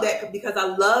I love that because I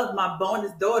love my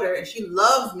bonus daughter and she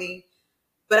loves me.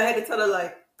 But I had to tell her,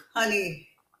 like, honey,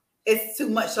 it's too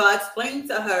much. So I explained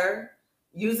to her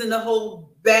using the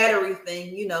whole battery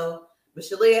thing,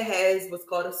 Miss Shaleah has what's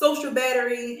called a social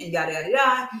battery and yada, yada,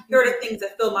 yada. Here are the things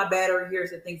that fill my battery.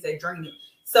 Here's the things that drain it.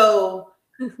 So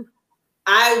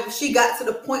she got to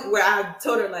the point where I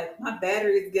told her, like, my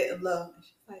battery is getting low. And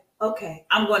she's like, okay,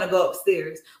 I'm going to go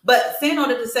upstairs. But saying all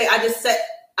that to say, I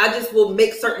just will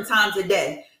make certain times a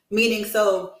day. Meaning,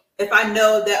 so if I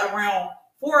know that around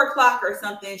 4:00 or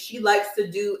something, she likes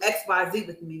to do XYZ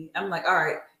with me. I'm like, all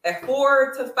right, at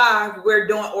 4 to 5, we're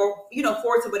doing, or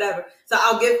 4 to whatever. So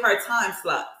I'll give her time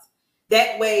slots.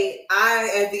 That way I,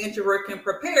 as the introvert, can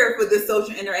prepare for this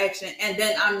social interaction. And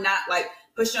then I'm not like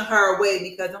pushing her away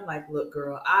because I'm like, look,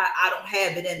 girl, I don't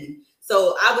have it in me.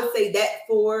 So I would say that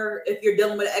for if you're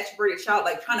dealing with an extroverted child,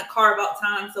 like trying to carve out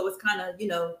time. So it's kind of,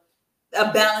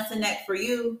 a balancing act for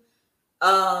you.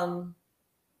 And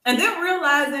then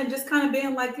realizing, just kind of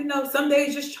being like, some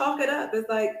days just chalk it up. It's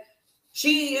like,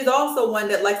 she is also one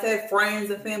that likes to have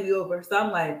friends and family over. So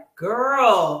I'm like,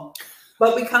 girl,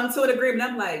 but we come to an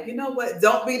agreement. I'm like, you know what?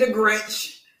 Don't be the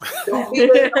Grinch. Don't be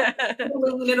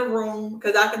the in a room.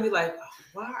 Because I can be like, oh,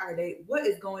 why are they? What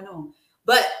is going on?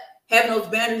 But having those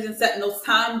boundaries and setting those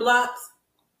time blocks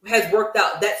has worked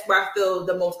out. That's where I feel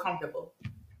the most comfortable.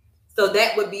 So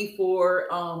that would be for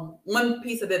one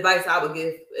piece of advice I would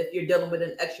give if you're dealing with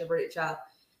an extroverted child.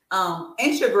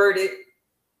 Introverted,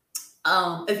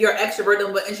 if you're extrovert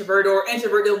dealing with introvert or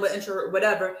introvert dealing with introvert,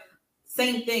 whatever,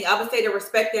 same thing. I would say to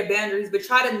respect their boundaries, but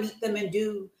try to meet them and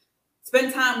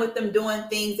spend time with them doing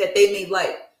things that they may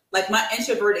like. Like my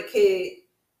introverted kid,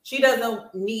 she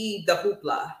doesn't need the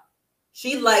hoopla.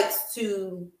 She likes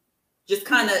to just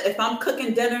kind of, if I'm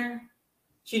cooking dinner,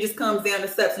 she just comes down the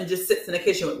steps and just sits in the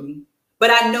kitchen with me. But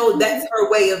I know that's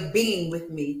her way of being with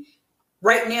me.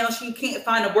 Right now, she can't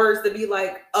find the words to be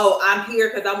like, oh, I'm here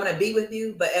because I want to be with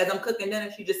you. But as I'm cooking dinner,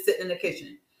 she just sitting in the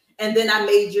kitchen. And then I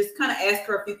may just kind of ask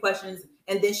her a few questions.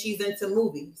 And then she's into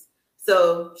movies.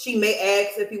 So she may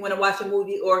ask if you want to watch a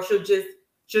movie, or she'll just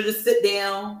sit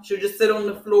down. She'll just sit on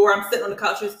the floor. I'm sitting on the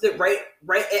couch. She'll sit right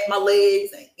at my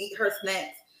legs and eat her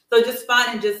snacks. So just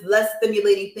finding just less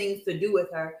stimulating things to do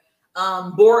with her.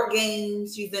 Board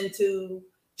games, she's into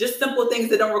just simple things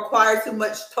that don't require too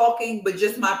much talking, but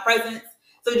just my presence.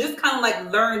 So just kind of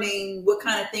like learning what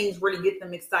kind of things really get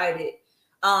them excited.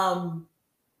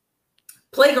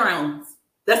 Playgrounds.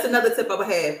 That's another tip I would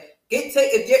have.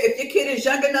 If your kid is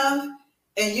young enough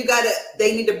and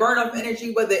they need to burn off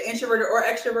energy, whether introverted or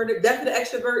extroverted, definitely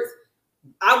extroverts.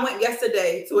 I went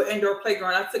yesterday to an indoor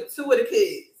playground. I took 2 of the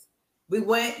kids. We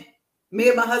went. Me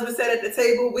and my husband sat at the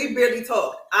table. We barely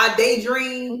talked. I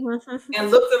daydreamed and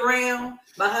looked around.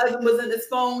 My husband was in his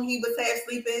phone. He was half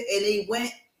sleeping, and he went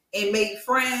and made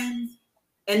friends.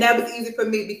 And that was easy for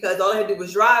me because all I had to do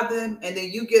was drive them, and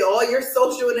then you get all your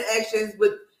social interactions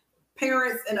with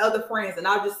parents and other friends, and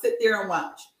I'll just sit there and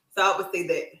watch. So I would say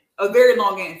that. A very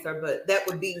long answer, but that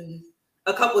would be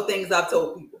a couple of things I've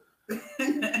told people.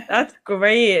 That's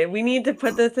great. We need to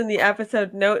put this in the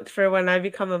episode notes for when I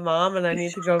become a mom and I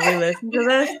need to go re-listen to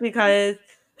this, because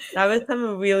that was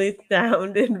some really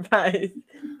sound advice.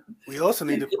 We also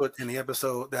need to put in the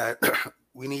episode that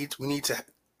we need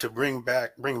to bring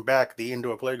back the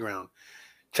indoor playground.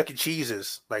 Chuck E.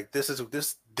 Cheese's, like this is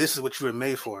what you were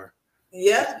made for.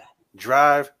 Yeah.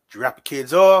 Drop your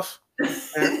kids off.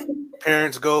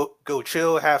 Parents go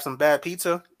chill, have some bad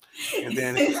pizza. And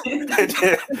then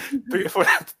 3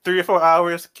 or 4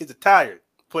 hours, kids are tired.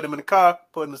 Put them in the car,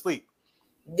 put them to sleep.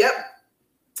 Yep.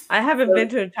 I haven't been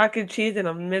to a Chuck E. Cheese in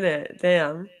a minute.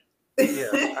 Damn.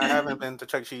 Yeah, I haven't been to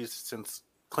Chuck E. Cheese since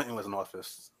Clinton was in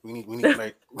office. We need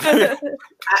like.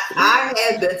 I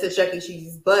have been to Chuck E.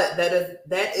 Cheese, but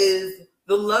that is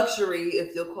the luxury,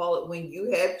 if you'll call it, when you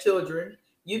have children,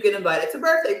 you get invited to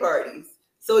birthday parties.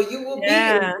 So you will be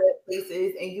in those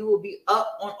places, and you will be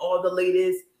up on all the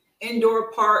latest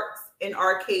indoor parks and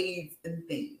arcades and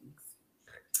things.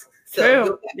 So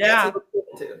true. Yeah.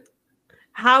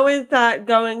 How is that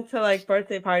going to like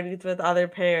birthday parties with other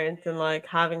parents and like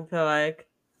having to like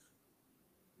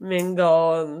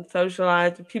mingle and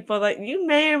socialize with people that you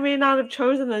may or may not have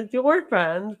chosen as your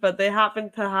friends, but they happen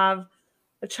to have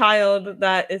a child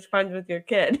that is friends with your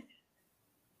kid.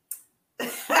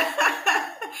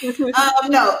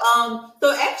 No.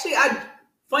 So actually,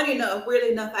 funny enough,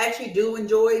 weirdly enough, I actually do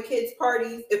enjoy kids'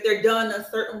 parties if they're done a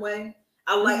certain way.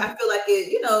 I feel like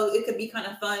it, it could be kind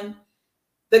of fun.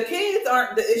 The kids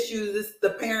aren't the issues, it's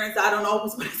the parents. I don't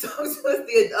always want to talk to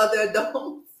the other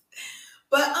adults.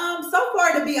 But so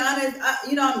far, to be honest,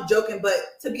 I'm joking, but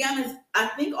to be honest, I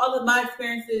think all of my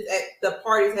experiences at the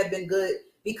parties have been good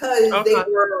because they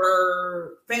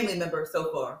were family members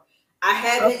so far. I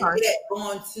haven't yet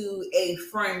gone to a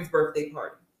friend's birthday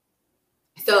party.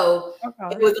 So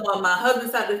it was on my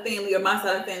husband's side of the family or my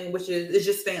side of the family, which is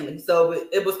just family. So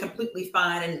it was completely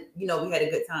fine. And, we had a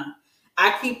good time.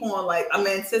 I keep on I'm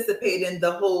anticipating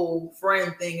the whole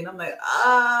friend thing. And I'm like,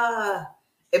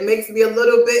 it makes me a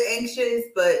little bit anxious,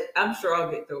 but I'm sure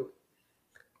I'll get through it.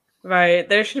 Right.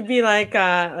 There should be like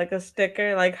a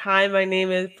sticker like, hi, my name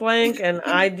is blank and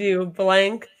I do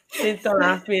blank. Please don't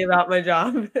ask me about my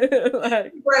job.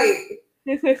 Right.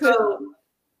 So,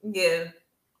 yeah.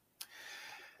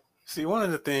 See, one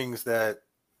of the things that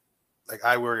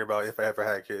I worry about if I ever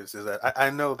had kids is that I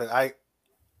know that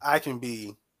I can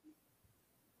be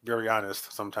very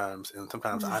honest sometimes, and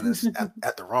sometimes honest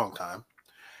at the wrong time.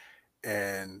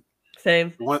 And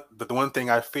same. The one thing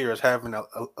I fear is having a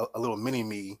little mini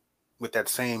me with that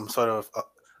same sort of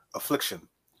affliction.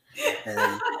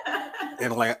 And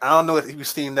I don't know if you've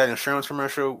seen that insurance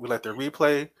commercial with the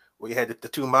replay where you had the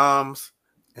two moms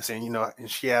and saying, and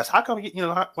she asked, how come,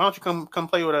 why don't you come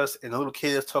play with us? And the little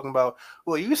kid is talking about,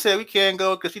 well, you said we can't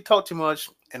go because you talk too much.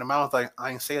 And the mom was like,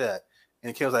 I ain't say that. And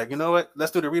the kid was like, you know what?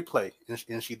 Let's do the replay.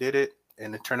 And she did it.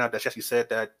 And it turned out that she actually said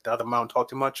that the other mom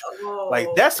talked too much.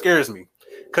 Oh. That scares me.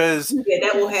 Because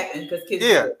that will happen because kids.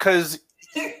 Yeah, because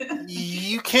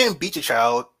you can't beat your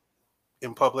child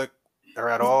in public or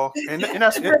at all, and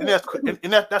that's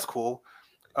cool.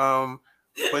 But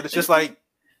it's just you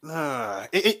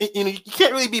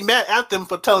can't really be mad at them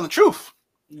for telling the truth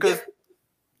because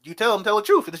you tell the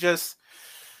truth. It's just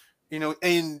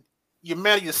and you're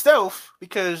mad at yourself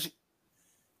because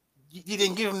you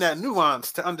didn't give them that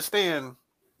nuance to understand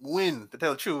when to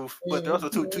tell the truth, but they're also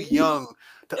too young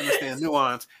to understand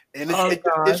nuance, and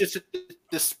it's just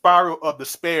the spiral of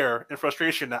despair and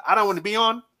frustration that I don't want to be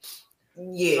on.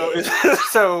 Yeah.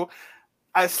 So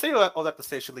I say all that to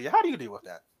say, Shaleah, how do you deal with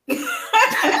that?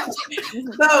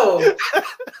 So,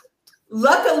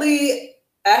 luckily,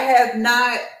 I have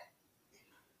not,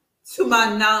 to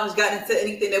my knowledge, gotten into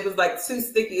anything that was too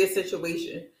sticky a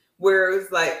situation where it's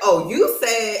oh, you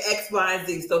said X, Y, and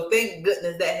Z. So thank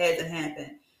goodness that hasn't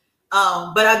happened.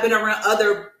 But I've been around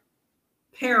other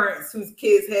parents whose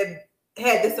kids have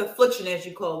had this affliction, as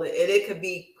you call it, and it could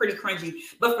be pretty cringy.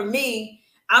 But for me,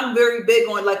 I'm very big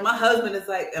on my husband is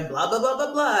and blah, blah, blah,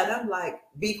 blah, blah. And I'm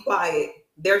be quiet.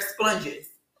 They're sponges.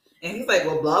 And he's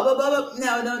well, blah, blah, blah, blah.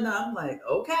 No. I'm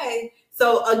okay.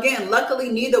 So again, luckily,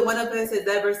 neither one of us has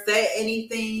ever said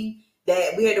anything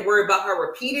that we had to worry about her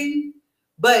repeating.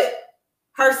 But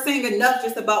her saying enough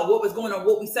just about what was going on,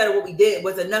 what we said or what we did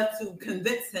was enough to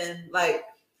convince him,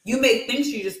 you may think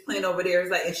she's just playing over there.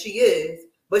 It's and she is,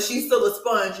 but she's still a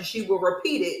sponge and she will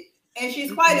repeat it. And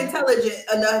she's quite intelligent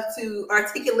enough to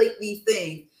articulate these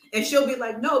things. And she'll be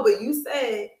no, but you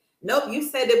said, nope, you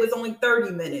said it was only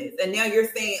 30 minutes. And now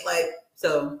you're saying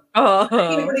so I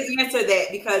can't really answer that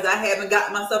because I haven't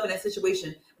gotten myself in that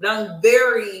situation. But I'm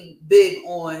very big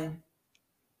on,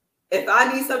 if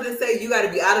I need something to say, you got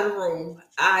to be out of the room.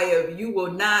 You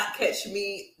will not catch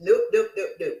me. Nope.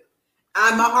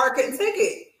 My heart couldn't take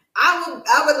it. I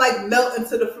would melt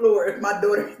into the floor if my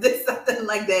daughter did something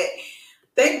like that.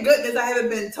 Thank goodness I haven't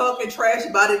been talking trash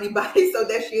about anybody so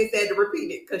that she has had to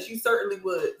repeat it because she certainly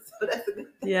would. So that's a good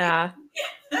thing. Yeah.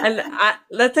 And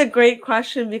that's a great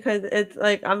question because it's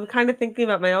I'm kind of thinking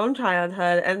about my own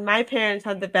childhood, and my parents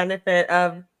had the benefit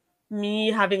of me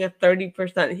having a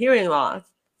 30% hearing loss.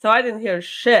 So I didn't hear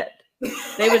shit.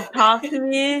 They would talk to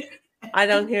me. I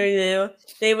don't hear you.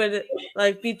 They would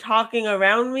be talking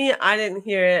around me. I didn't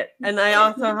hear it. And I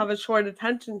also have a short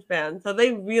attention span. So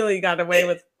they really got away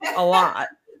with a lot.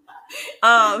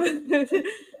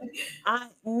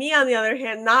 Me, on the other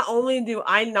hand, not only do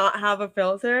I not have a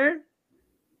filter,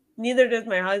 neither does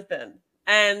my husband.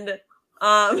 And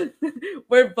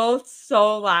we're both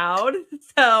so loud.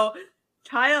 So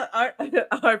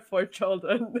our poor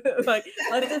children.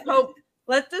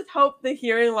 Let's just hope the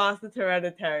hearing loss is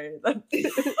hereditary. Just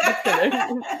kidding.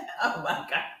 Oh my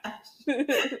gosh.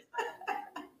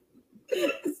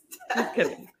 Just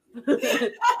kidding.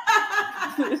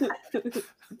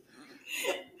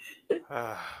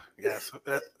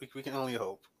 We can only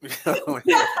hope. We can only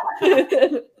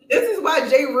hope. This is why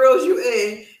Jay reels you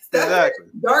in. Exactly.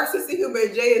 Dark sense of humor.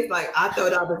 Jay is like, I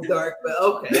thought I was dark, but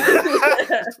okay.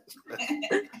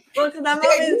 Well, because I'm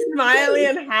always smiley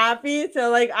and happy, so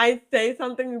like I say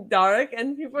something dark,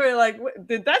 and people are like,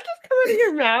 "Did that just come out of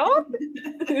your mouth?"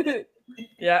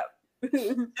 Yeah.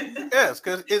 Yes,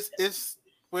 because it's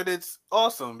but it's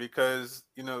awesome because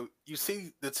you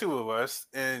see the two of us,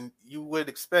 and you would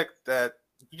expect that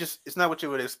it's not what you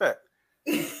would expect.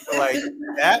 Like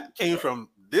that came from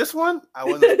this one. I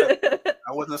wasn't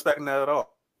expecting that at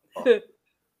all.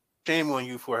 Shame on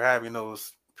you for having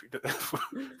those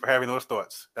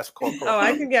thoughts. That's called. Oh,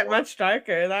 I can get much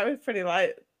darker. That was pretty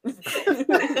light.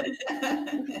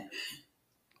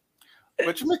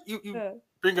 But you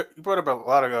brought up a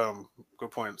lot of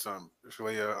good points.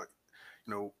 Shaleah,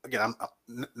 again, I'm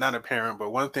not a parent,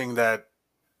 but one thing that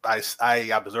I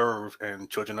observe in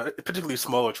children, particularly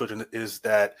smaller children, is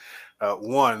that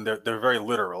one, they're very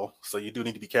literal, so you do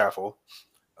need to be careful.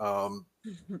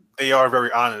 They are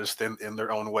very honest in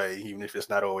their own way, even if it's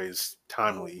not always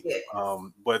timely. Yes.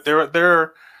 But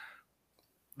they're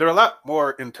a lot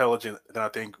more intelligent than I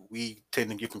think we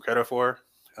tend to give them credit for,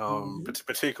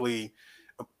 particularly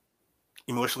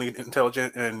emotionally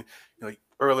intelligent. And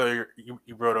earlier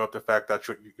you brought up the fact that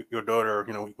your daughter,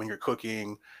 when you're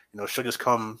cooking, she'll just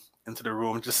come into the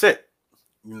room and just sit,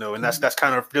 and that's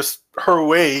kind of just her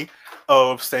way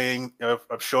of saying of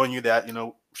showing you that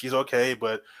she's okay,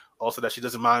 but also that she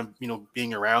doesn't mind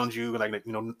being around you, and like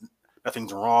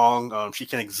nothing's wrong. She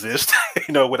can exist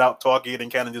without talking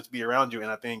and kind of just be around you.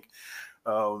 And I think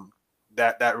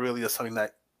that really is something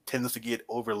that tends to get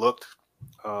overlooked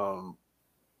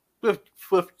with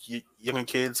younger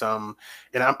kids. And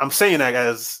I'm saying that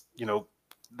as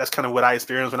that's kind of what I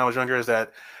experienced when I was younger. Is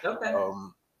that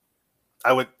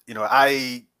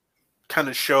I kind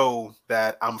of show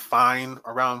that I'm fine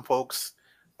around folks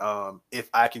if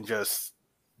I can just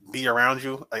be around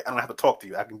you. Like, I don't have to talk to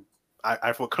you.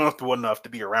 I feel comfortable enough to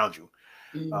be around you.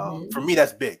 For me,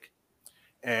 that's big.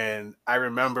 And I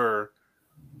remember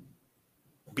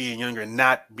being younger and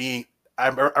not being. I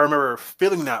remember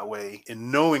feeling that way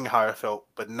and knowing how I felt,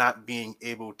 but not being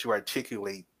able to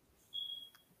articulate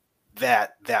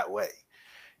that way.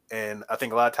 And I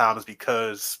think a lot of times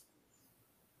because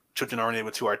children aren't able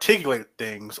to articulate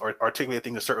things or articulate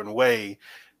things a certain way,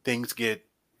 things get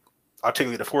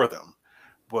articulated for them.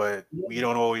 But we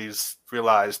don't always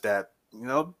realize that,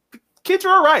 kids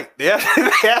are all right. They're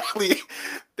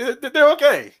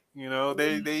okay.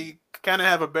 They kind of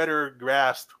have a better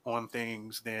grasp on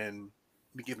things than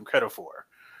we give them credit for.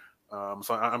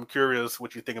 So I'm curious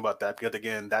what you think about that, because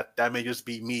again, that may just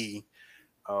be me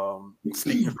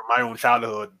speaking from my own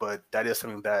childhood, but that is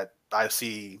something that I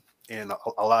see in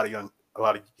a lot of young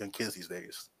kids these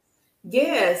days.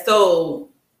 Yeah.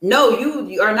 So no,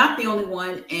 you are not the only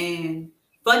one. And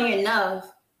funny enough,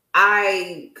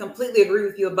 I completely agree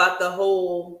with you about the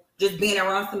whole just being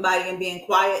around somebody and being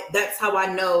quiet. That's how I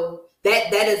know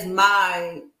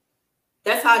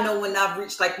that's how I know when I've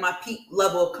reached like my peak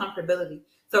level of comfortability.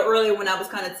 So earlier when I was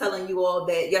kind of telling you all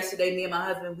that yesterday, me and my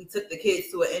husband, we took the kids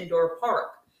to an indoor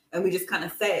park and we just kind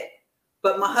of sat.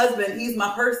 But my husband, he's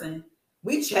my person.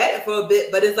 We chatted for a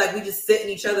bit, but it's like we just sit in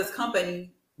each other's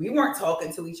company. We weren't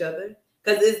talking to each other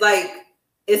because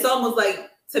it's almost like,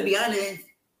 to be honest,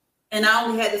 and I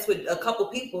only had this with a couple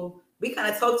people, we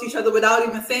kind of talk to each other without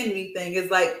even saying anything.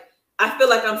 It's like, I feel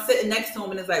like I'm sitting next to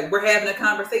him and it's like, we're having a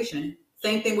conversation.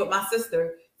 Same thing with my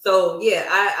sister. So yeah,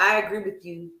 I agree with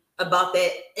you about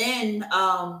that. And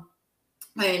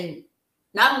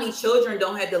not only children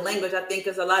don't have the language, I think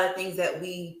there's a lot of things that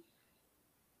we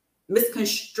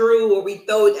misconstrue or we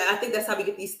throw. I think that's how we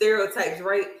get these stereotypes,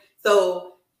 right?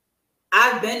 So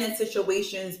I've been in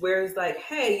situations where it's like,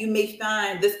 hey, you may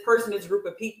find this person, this group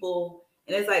of people,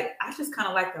 and it's like, I just kind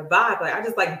of like the vibe. Like, I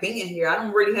just like being here. I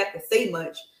don't really have to say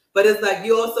much, but it's like,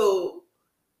 you also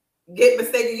get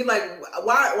mistaken. You're like,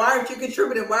 why aren't you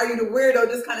contributing? Why are you the weirdo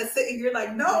just kind of sitting here?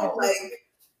 Like, no, like,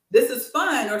 this is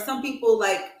fun. Or some people,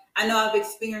 like, I know I've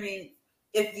experienced,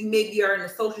 if you maybe are in a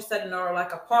social setting or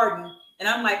like a party, and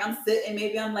I'm like, I'm sitting,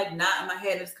 maybe I'm like nodding my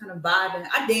head, just kind of vibing.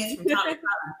 I dance from time to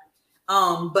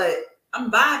time. But I'm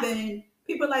vibing.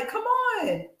 People are like, come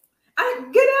on, I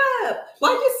get up. Why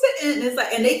you sitting? And it's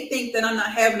like, and they think that I'm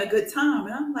not having a good time.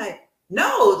 And I'm like,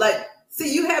 no, like,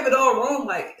 see, you have it all wrong.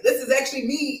 Like, this is actually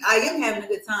me. I am having a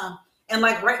good time. And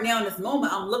like right now in this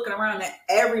moment, I'm looking around at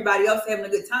everybody else having a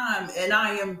good time. And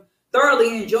I am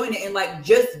thoroughly enjoying it. And like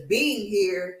just being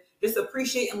here, just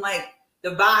appreciating like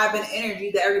the vibe and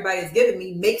energy that everybody is giving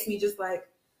me makes me just like,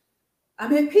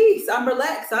 I'm at peace. I'm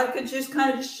relaxed. I could just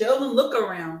kind of just chill and look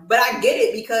around. But I get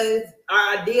it because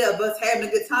our idea of us having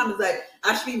a good time is like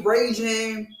I should be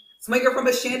raging, swinging from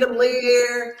a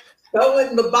chandelier,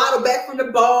 throwing the bottle back from the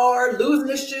bar, losing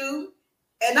the shoe.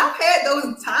 And I've had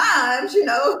those times,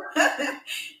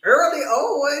 early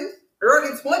on,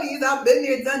 early 20s. I've been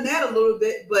there, done that a little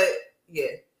bit. But yeah.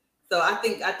 So I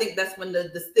think that's when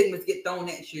the stigmas get thrown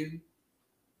at you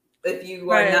if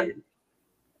you are not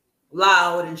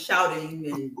loud and shouting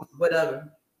and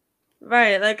whatever.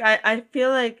 Right. Like I feel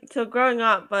like so growing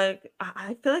up, like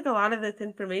I feel like a lot of this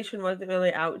information wasn't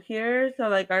really out here. So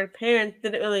like our parents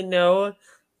didn't really know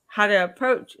how to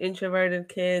approach introverted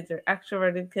kids or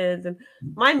extroverted kids. And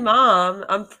my mom,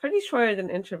 I'm pretty sure is an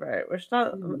introvert. We're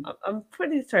still I'm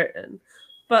pretty certain.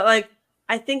 But like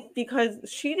I think because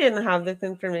she didn't have this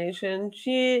information,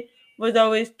 she was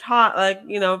always taught like,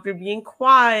 if you're being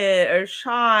quiet or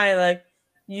shy, like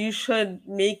you should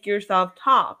make yourself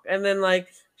talk. And then like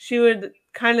she would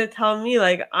kind of tell me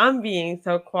like I'm being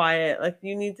so quiet, like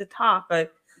you need to talk,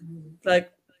 like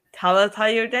tell us how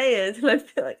your day is. And I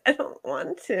feel like I don't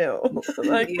want to.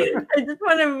 Like I just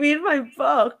want to read my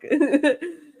book.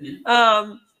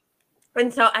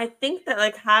 And so I think that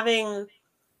like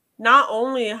not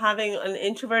only having an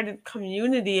introverted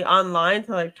community online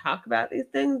to like talk about these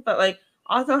things, but like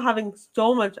also having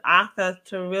so much access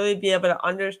to really be able to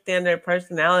understand their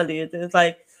personalities is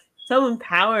like so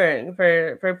empowering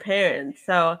for parents.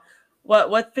 So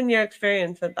what's been your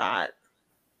experience with that?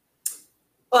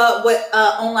 What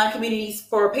online communities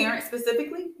for parents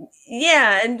specifically?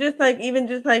 Yeah, and just like even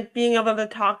just like being able to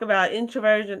talk about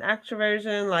introversion,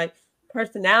 extroversion, like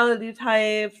personality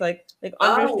types, like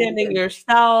understanding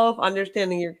yourself,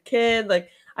 understanding your kid. Like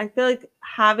I feel like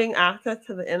having access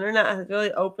to the internet has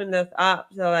really opened us up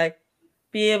to like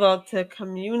be able to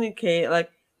communicate like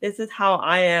this is how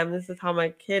I am, this is how my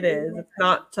kid is. It's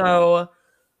not so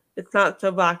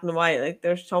black and white. Like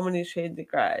there's so many shades of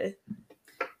gray.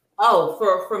 Oh,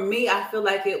 for me, I feel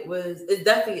like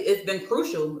it's been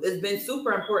crucial. It's been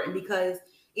super important because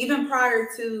even prior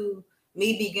to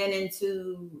me beginning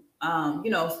to,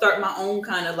 start my own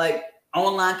kind of like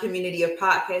online community or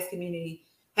podcast community,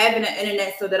 having an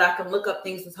internet so that I can look up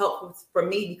things was helpful for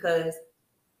me because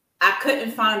I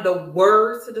couldn't find the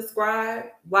words to describe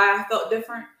why I felt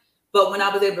different. But when I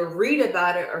was able to read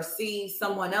about it or see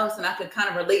someone else and I could kind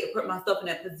of relate and put myself in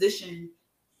that position,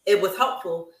 it was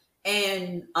helpful.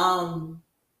 And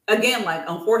again, like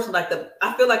unfortunately,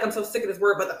 I feel like I'm so sick of this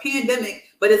word, but the pandemic,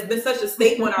 but it's been such a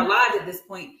staple in our lives at this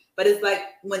point. But it's like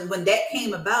when that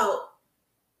came about,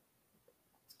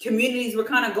 communities were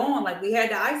kind of gone, like we had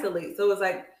to isolate. So it's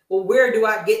like, well, where do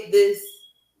I get this?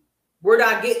 Where do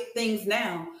I get things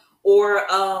now? Or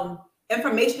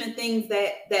information and things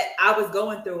that I was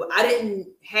going through. I didn't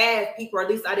have people, or at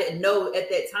least I didn't know at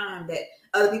that time that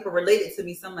other people related to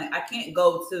me. So I'm like, I can't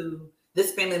go to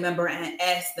this family member and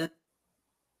ask them.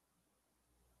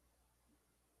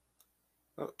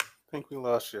 Oh, I think we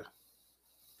lost you.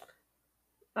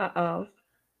 Uh-oh.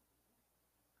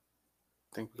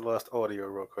 I think we lost audio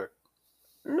real quick.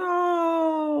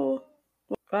 No.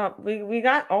 Well, we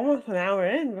got almost an hour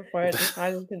in before it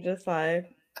decided to just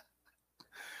like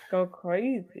go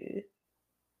crazy.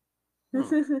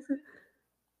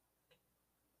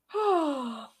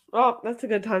 Oh, that's a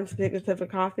good time to take a sip of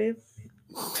coffee.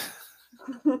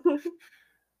 All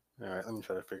right, let me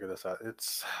try to figure this out.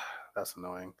 That's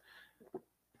annoying.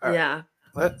 All yeah.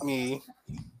 Right, let me.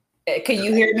 Can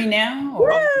you hear me now?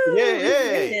 Or...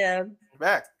 Yeah.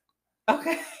 Back.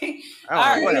 Okay. All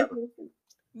right.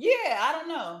 Yeah, I don't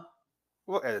know.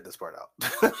 We'll edit this part out.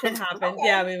 Shit happens. Okay.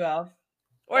 Yeah, we will.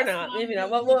 Or that's not. Maybe not.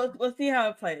 We'll see how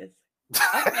it plays.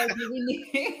 Okay.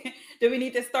 Do we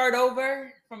need to start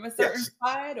over from a certain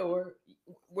side, or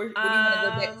where do you want to go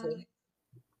back to?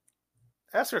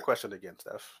 Ask your question again,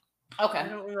 Steph. Okay. I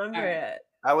don't remember it.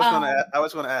 I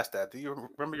was gonna ask that. Do you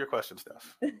remember your question,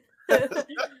 Steph?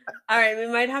 All right, we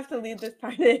might have to leave this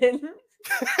part in.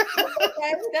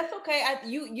 That's okay.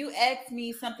 You asked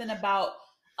me something about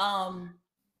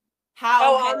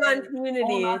how online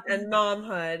communities and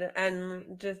momhood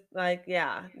and just like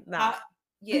that.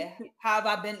 How have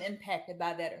I been impacted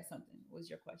by that or something? Was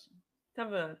your question?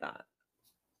 Something like that.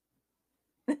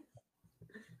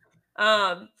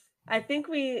 I think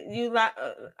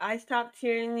I stopped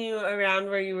hearing you around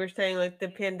where you were saying like the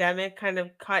pandemic kind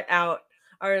of cut out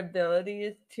our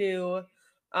abilities to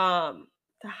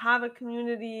have a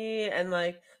community, and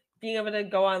like being able to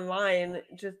go online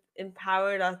just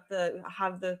empowered us to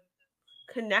have the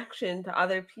connection to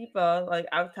other people like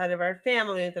outside of our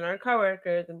families and our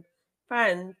coworkers and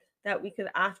friends that we could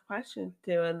ask questions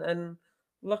to and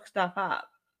look stuff up.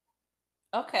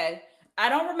 Okay. I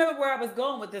don't remember where I was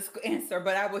going with this answer,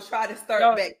 but I will try to start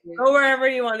Go, back here. go wherever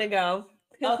you want to go.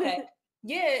 Okay.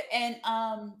 Yeah,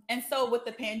 and so with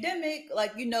the pandemic,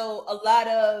 like a lot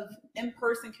of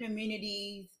in-person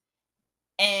communities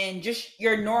and just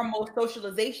your normal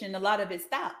socialization, a lot of it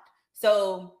stopped.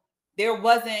 So there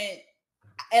wasn't,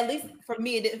 at least for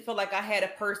me, it didn't feel like I had a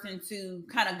person to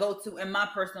kind of go to in my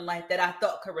personal life that I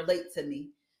thought could relate to me.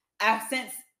 I've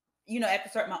since, after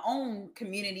starting my own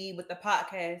community with the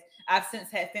podcast, I've since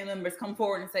had family members come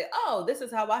forward and say, "Oh, this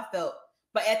is how I felt."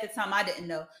 But at the time, I didn't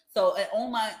know. So,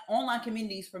 online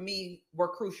communities for me were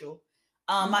crucial.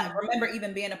 I remember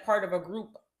even being a part of a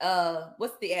group.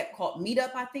 What's the app called?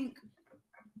 Meetup, I think.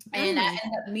 And I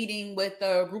ended up meeting with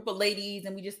a group of ladies,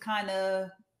 and we just kind of,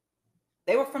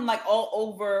 they were from like all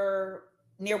over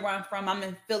near where I'm from. I'm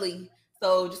in Philly.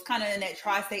 So just kind of in that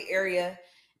tri-state area.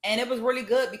 And it was really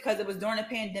good because it was during the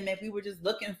pandemic. We were just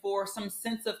looking for some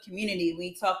sense of community.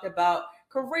 We talked about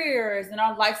careers and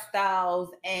our lifestyles,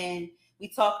 and we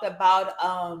talked about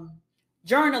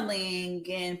journaling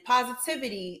and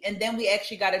positivity. And then we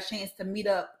actually got a chance to meet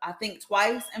up, I think,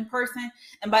 twice in person.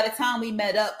 And by the time we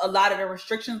met up, a lot of the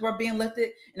restrictions were being lifted,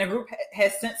 and the group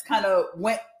has since kind of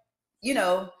went,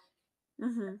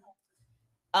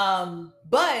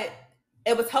 but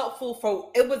it was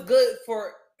helpful it was good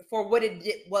for what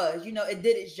it was, it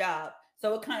did its job.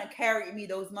 So it kind of carried me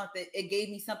those months. It gave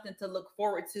me something to look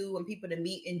forward to and people to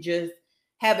meet and just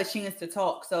have a chance to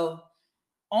talk. So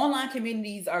online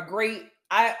communities are great.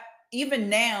 Even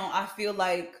now, I feel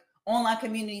like online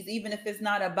communities, even if it's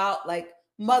not about like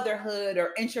motherhood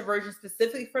or introversion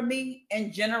specifically for me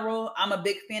in general, I'm a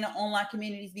big fan of online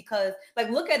communities because, like,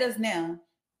 look at us now.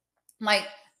 Like,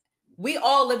 we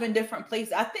all live in different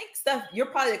places. I think, Steph, you're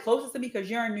probably the closest to me because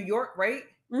you're in New York, right?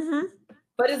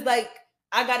 But it's like,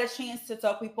 I got a chance to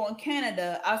talk to people in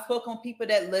Canada. I've spoken with people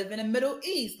that live in the Middle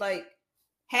East. Like,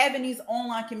 having these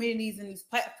online communities and these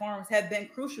platforms have been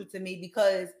crucial to me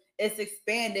because it's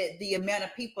expanded the amount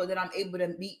of people that I'm able to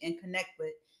meet and connect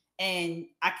with. And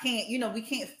I can't, we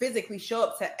can't physically show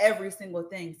up to every single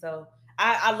thing. So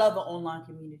I love an online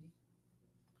community.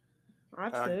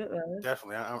 Absolutely.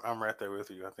 Definitely. I'm right there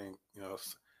with you. I think,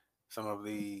 some of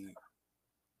the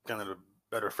kind of the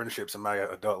better friendships in my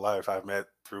adult life I've met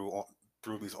through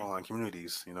these online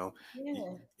communities,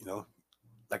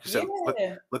 like you said,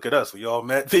 look at us. We all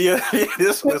met via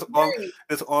this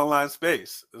online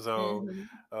space. So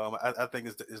I think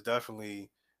it's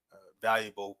definitely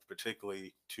valuable,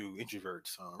 particularly to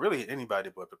introverts. Really anybody,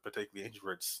 but particularly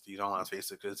introverts. These online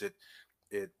spaces, because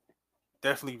it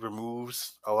definitely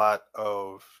removes a lot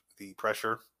of the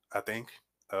pressure, I think,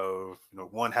 of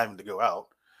one having to go out.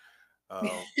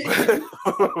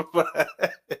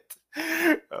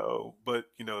 But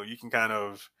you can kind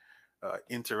of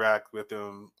interact with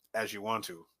them as you want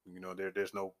to.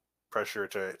 There's no pressure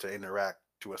to interact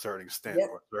to a certain extent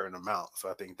or a certain amount. So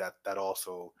I think that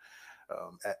also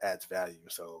adds value.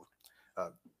 So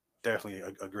definitely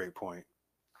a great point.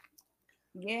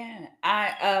 Yeah,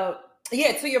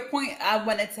 to your point, I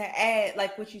wanted to add,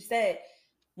 like what you said,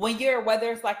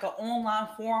 whether it's like an online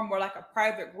forum or like a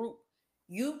private group,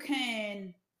 you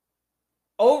can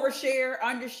overshare,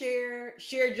 undershare,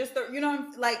 share just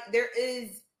like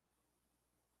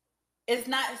it's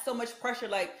not so much pressure.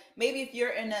 Like, maybe if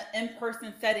you're in an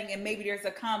in-person setting and maybe there's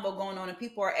a combo going on and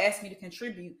people are asking you to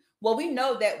contribute, well, we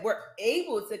know that we're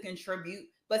able to contribute,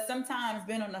 but sometimes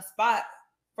being on the spot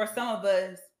for some of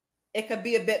us, it could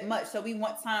be a bit much. So we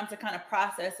want time to kind of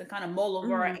process and kind of mull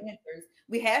over our answers.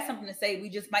 We have something to say, we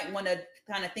just might want to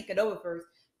kind of think it over first.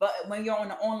 But when you're on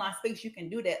the online space, you can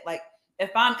do that. Like,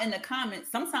 if I'm in the comments,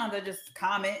 sometimes I just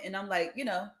comment and I'm like,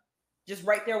 just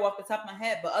right there off the top of my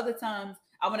head. But other times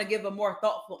I want to give a more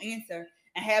thoughtful answer,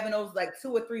 and having those like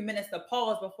 2 or 3 minutes to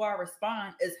pause before I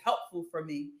respond is helpful for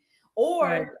me.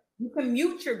 Or you can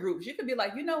mute your groups. You could be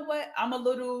like, you know what? I'm a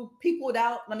little peopled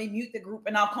out. Let me mute the group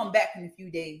and I'll come back in a few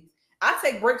days. I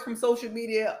take breaks from social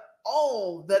media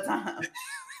all the time.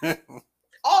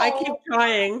 I keep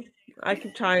trying.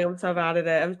 I'm so bad at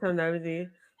it. I'm so nosy.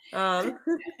 And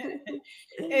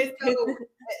so,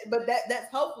 but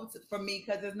that's helpful for me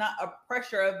because it's not a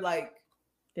pressure of like,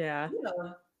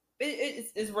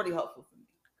 it's really helpful for me.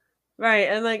 Right.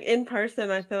 And like in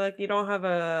person, I feel like you don't have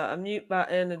a mute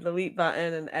button, a delete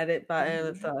button, an edit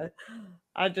button. So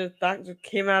that just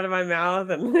came out of my mouth,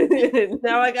 and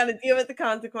now I got to deal with the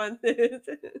consequences.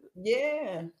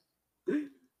 Yeah.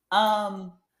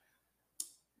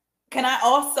 Can I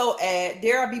also add,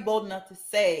 dare I be bold enough to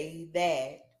say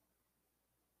that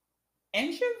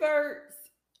introverts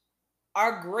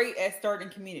are great at starting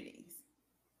communities?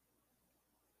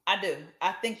 I do.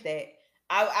 I think that.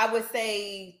 I would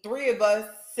say 3 of us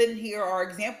sitting here are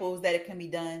examples that it can be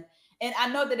done. And I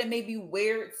know that it may be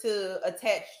weird to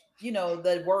attach,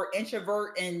 the word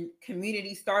introvert and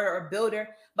community starter or builder,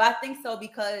 but I think so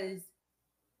because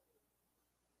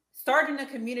starting a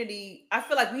community, I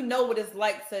feel like we know what it's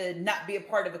like to not be a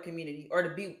part of a community or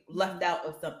to be left out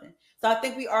of something. So I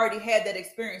think we already had that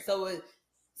experience. So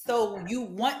you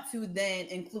want to then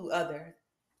include others.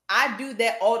 I do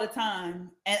that all the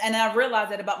time. And I realize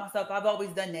that about myself. I've always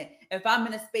done that. If I'm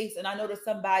in a space and I notice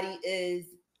somebody is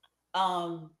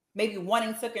maybe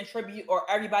wanting to contribute or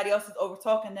everybody else is over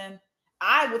talking them,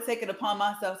 I would take it upon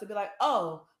myself to be like,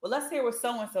 oh, well, let's hear what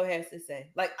so-and-so has to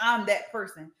say. Like I'm that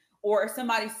person. Or if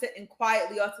somebody's sitting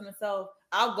quietly off to themselves,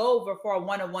 I'll go over for a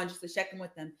one-on-one just to check in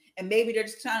with them. And maybe they're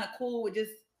just trying to cool with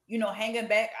just, hanging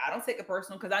back. I don't take it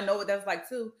personal because I know what that's like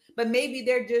too. But maybe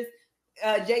they're just,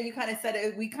 Jay, you kind of said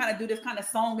it. We kind of do this kind of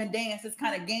song and dance, this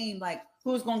kind of game, like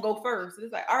who's going to go first? So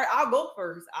it's like, all right, I'll go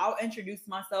first. I'll introduce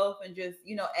myself and just,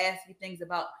 ask you things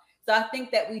about. So I think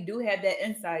that we do have that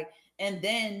insight. And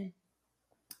then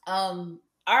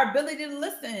our ability to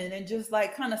listen and just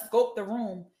like kind of scope the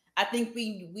room. I think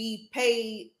we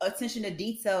pay attention to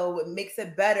detail, what makes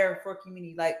it better for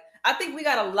community. Like I think we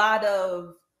got a lot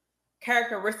of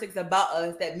characteristics about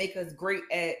us that make us great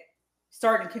at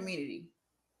starting community.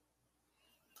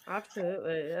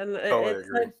 Absolutely. And Totally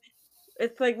agree.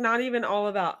 it's like not even all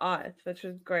about us, which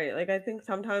is great. Like I think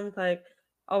sometimes like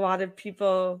a lot of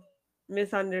people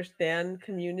misunderstand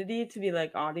community to be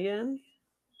like audience.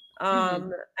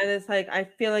 And it's like I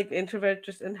feel like introverts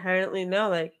just inherently know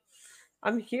like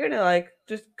I'm here to like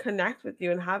just connect with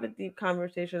you and have a deep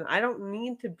conversation. I don't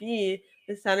need to be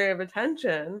the center of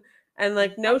attention. And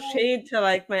like no shade to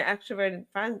like my extroverted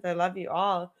friends. I love you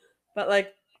all. But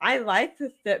like I like to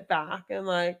sit back and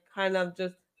like kind of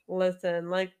just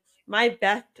listen. Like my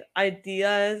best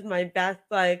ideas, my best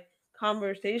like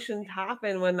conversations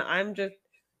happen when I'm just,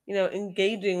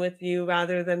 engaging with you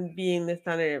rather than being the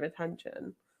center of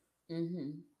attention.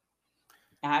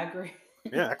 I agree.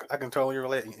 Yeah, I can totally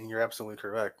relate, and you're absolutely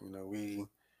correct. We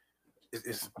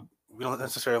don't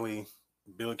necessarily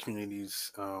build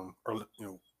communities, or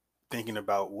thinking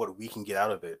about what we can get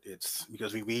out of it. It's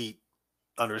because we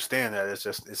understand that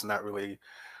it's not really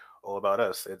all about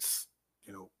us. It's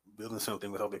building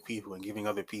something with other people and giving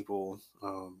other people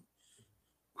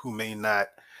who may not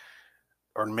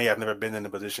or may have never been in a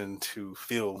position to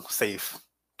feel safe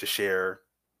to share.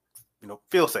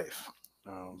 Feel safe.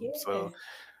 So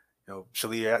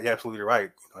Shaleah, you're absolutely right.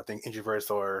 I think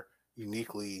introverts are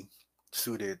uniquely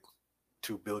suited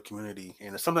to build community,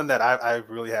 and it's something that I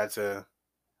really had to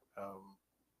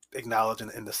acknowledge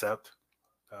and accept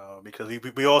because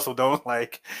we also don't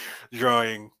like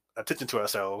drawing attention to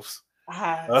ourselves.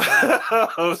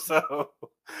 So,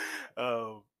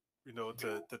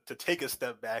 to take a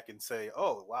step back and say,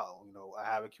 oh wow, I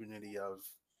have a community of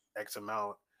X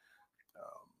amount.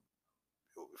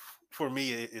 For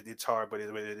me, it's hard, but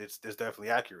it's definitely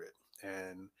accurate,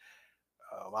 and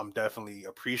I'm definitely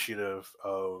appreciative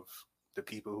of the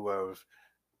people who have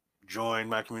joined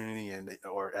my community, and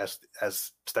or as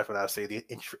Steph and I say, the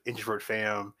introvert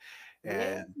fam,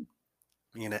 and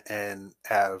and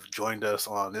have joined us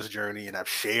on this journey, and have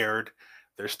shared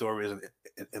their stories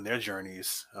and their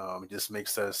journeys. It just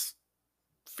makes us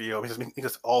feel, it makes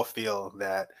us all feel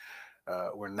that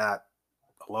we're not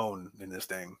alone in this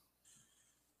thing.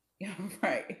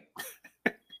 Right.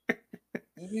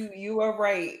 You are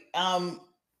right.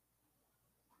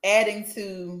 Adding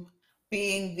to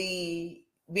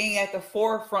being at the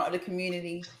forefront of the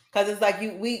community, because it's like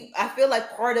I feel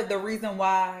like part of the reason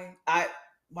why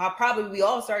probably we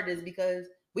all started is because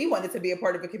we wanted to be a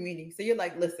part of a community. So you're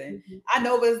like, listen, I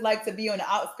know what it's like to be on the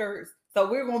outskirts, so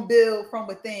we're gonna build from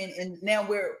within, and now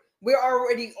we're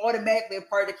already automatically a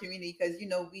part of the community because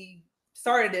we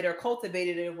started it or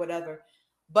cultivated it or whatever.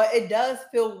 But it does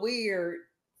feel weird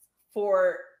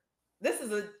for this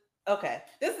is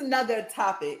another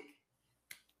topic.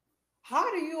 How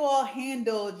do you all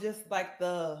handle just like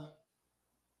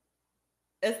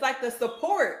it's like the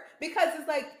support? Because it's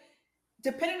like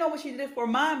depending on what you did for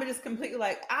mine, but it's completely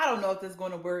like, I don't know if this is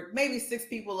going to work. Maybe 6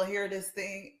 people will hear this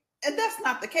thing. And that's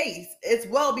not the case. It's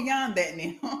well beyond that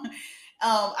now.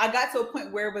 I got to a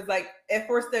point where it was like, at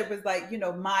first it was like,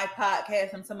 my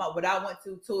podcast, I'm talking about what I want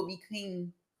to it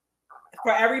became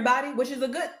for everybody, which is a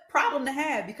good problem to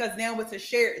have because now it's a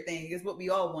shared thing, is what we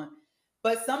all want.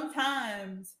 But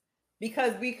sometimes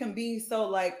because we can be so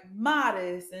like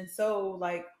modest and so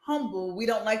like humble, we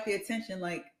don't like the attention.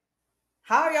 Like,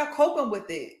 how are y'all coping with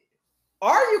it?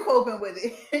 Are you coping with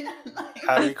it?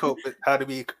 How do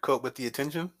we cope with the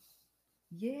attention?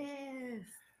 Yes.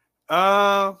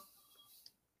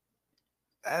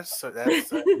 That's a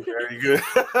very good,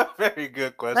 very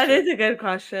good That question. is a good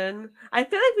question. I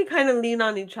feel like we kind of lean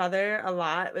on each other a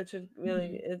lot, which is really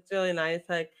Mhm. it's really nice.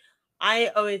 Like I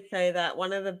always say that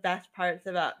one of the best parts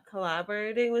about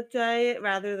collaborating with Jay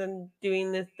rather than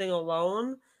doing this thing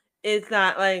alone is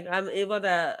that like I'm able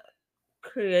to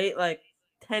create like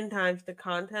 10 times the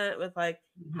content with like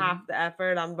half Mhm. the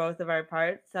effort on both of our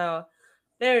parts. So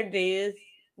there are days,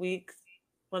 weeks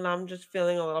when I'm just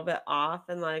feeling a little bit off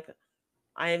and like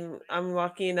I'm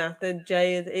lucky enough that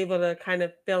Jay is able to kind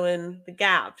of fill in the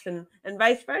gaps and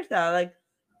vice versa. Like,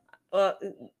 well,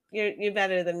 you're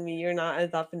better than me. You're not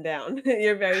as up and down.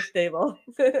 You're very stable.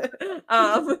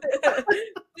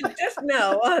 Just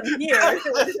know I'm here.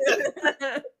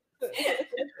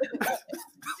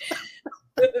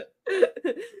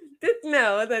 Just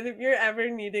know that if you're ever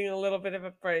needing a little bit of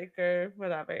a break or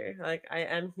whatever, like I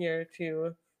am here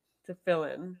to fill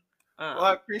in. Well,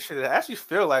 I Um, appreciate it. I actually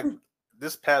feel like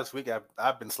this past week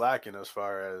I've been slacking as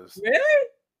far as really?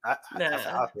 that's Nah.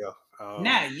 how I feel.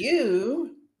 Not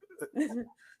you.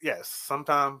 Yes,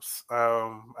 sometimes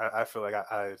I feel like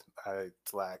I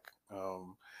slack.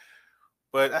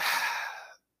 But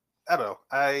I don't know.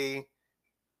 I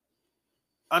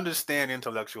understand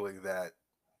intellectually that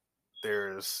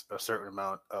there's a certain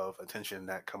amount of attention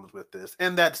that comes with this,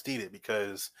 and that's needed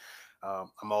because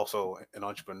I'm also an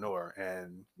entrepreneur,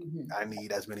 and Mhm. I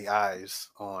need as many eyes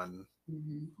on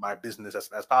Mhm. my business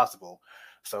as possible.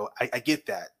 So I get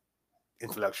that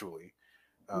intellectually.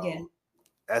 Yeah. Um,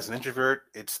 as an introvert,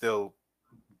 it still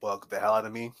bugs the hell out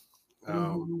of me.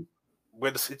 Um, Mhm.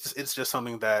 but it's just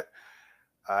something that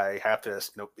I have to,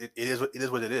 it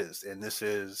is what it is, and this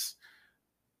is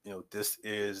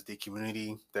the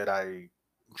community that I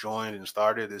joined and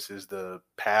started. This is the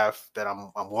path that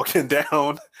I'm walking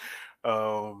down.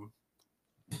 Um,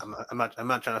 I'm not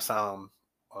trying to sound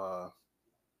uh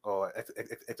or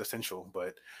existential,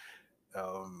 but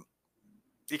um,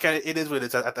 it is what it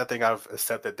is. I think I've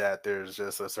accepted that there's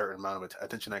just a certain amount of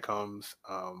attention that comes.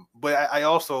 But I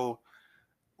also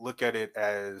look at it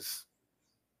as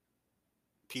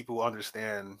people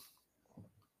understand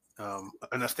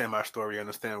my story,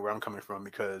 understand where I'm coming from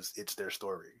because it's their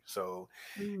story. So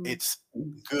Mm. it's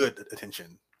good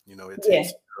attention. Yeah.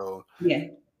 It's Yeah.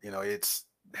 it's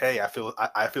hey, I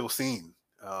feel seen.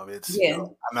 It's Yeah.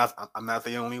 I'm not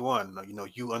the only one.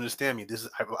 You understand me.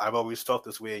 I've always felt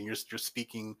this way, and you're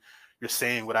speaking, you're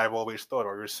saying what I've always thought,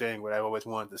 or you're saying what I've always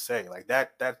wanted to say. Like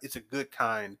that it's a good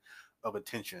kind of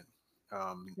attention.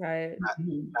 Right. Not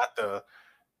Mhm. not the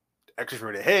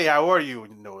extroverted. Hey, how are you?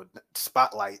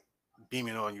 Spotlight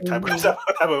beaming on you type of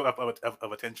Mhm.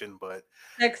 of attention. But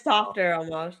Like uh, softer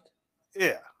almost.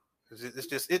 yeah, it's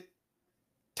just it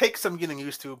takes some getting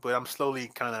used to, but I'm slowly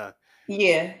kind of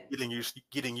Yeah. getting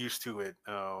used to it.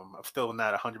 I'm still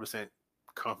not 100%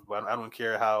 comfortable. I don't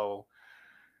care how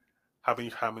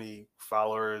many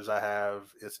followers I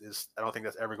have. It's I don't think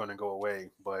that's ever going to go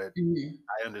away. But Mhm.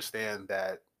 I understand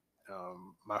that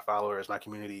my followers, my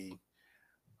community,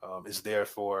 is there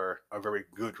for a very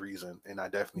good reason, and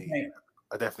Right.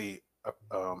 I definitely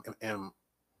am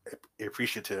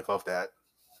appreciative of that.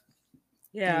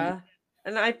 Mm. Yeah.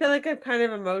 And I feel like I'm kind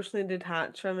of emotionally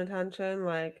detached from attention.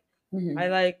 I Mhm.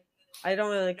 like I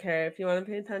don't really care if you want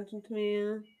to pay attention to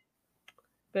me.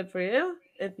 Good for you.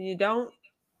 If you don't,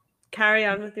 carry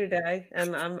on with your day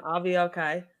and I'll be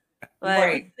okay. Like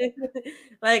Right.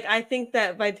 like I think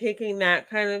that by taking that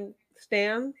kind of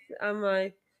stance, I'm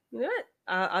like, you know what?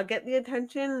 I'll get the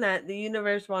attention that the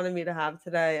universe wanted me to have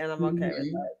today and I'm okay with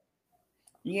Mhm.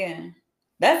 Yeah.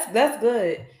 That's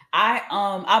good. I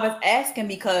was asking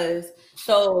because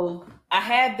so I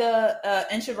had the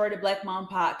introverted black mom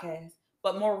podcast,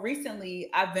 but more recently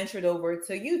I ventured over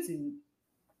to YouTube.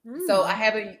 it. So I Hmm.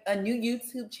 have a new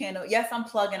YouTube channel. Yes, I'm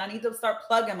plugging. I need to start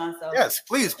plugging myself. Yes,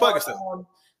 please It's plug called yourself.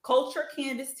 Culture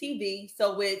Canvas TV.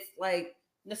 So it's like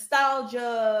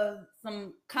nostalgia,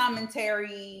 some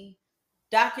commentary,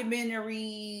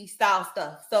 documentary style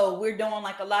stuff. So we're doing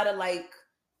like a lot of like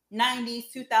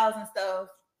 90s, 2000 stuff.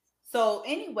 So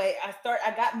anyway,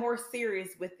 I got more serious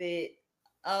with it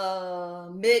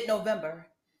mid-November.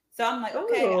 So I'm like,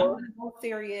 okay, I'm Ooh. gonna go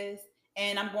serious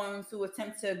and I'm going to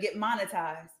attempt to get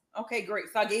monetized. Okay, great.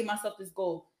 So I gave myself this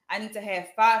goal. I need to have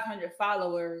 500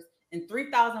 followers and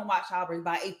 3,000 watch hours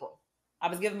by April. I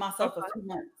was giving myself a Okay. 2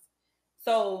 months.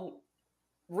 So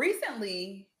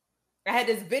recently, I had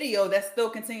this video that's still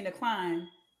continuing to climb.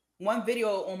 One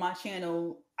video on my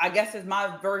channel, I guess, is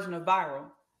my version of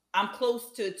viral. I'm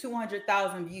close to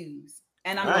 200,000 views,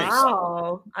 and I'm just Nice.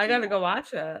 Wow. I gotta go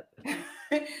watch it.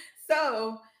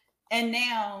 so, and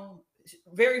now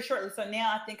very shortly. So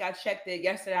now I think I checked it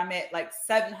yesterday. I'm at like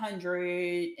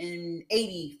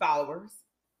 780 followers,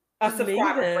 subscribers,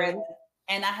 rather, Amazing.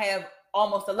 and I have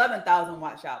almost 11,000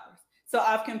 watch hours. So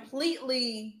I've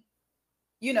completely,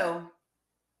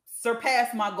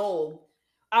 surpassed my goal.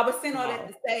 I was saying all that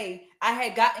to say I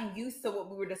had gotten used to what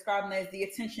we were describing as the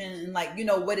attention and like,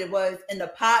 what it was in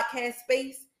the podcast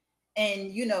space.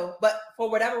 And, but for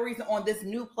whatever reason on this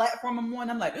new platform I'm on,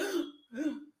 I'm like,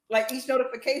 like each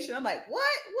notification, I'm like, what?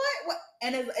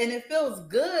 And it feels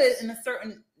good in a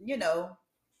certain,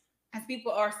 as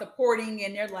people are supporting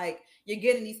and they're like, you're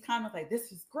getting these comments like,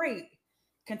 this is great.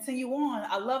 Continue on.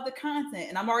 I love the content.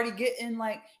 And I'm already getting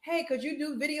like, hey, could you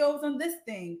do videos on this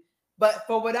thing? But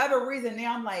for whatever reason,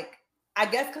 now I'm like, I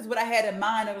guess because what I had in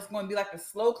mind, it was going to be like a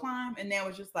slow climb. And now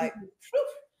it's just like,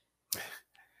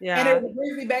 yeah. And it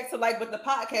brings me back to like with the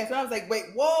podcast. And I was like, wait,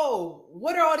 whoa,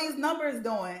 what are all these numbers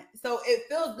doing? So it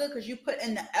feels good because you put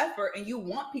in the effort and you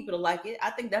want people to like it.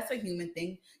 I think that's a human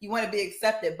thing. You want to be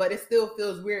accepted, but it still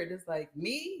feels weird. It's like,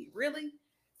 me? Really?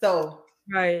 So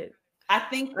right. I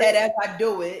think that as I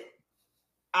do it,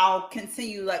 I'll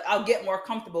continue, like I'll get more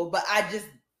comfortable. But I had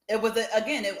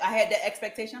that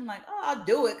expectation. I'm like, oh, I'll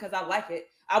do it because I like it.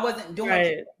 I wasn't doing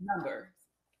it for numbers.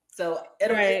 So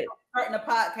it'll starting a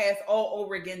podcast all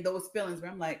over again, those feelings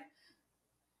where I'm like,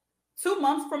 2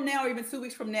 months from now, or even 2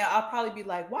 weeks from now, I'll probably be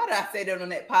like, why did I say that on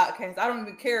that podcast? I don't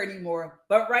even care anymore.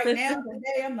 But right now,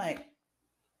 today, I'm like,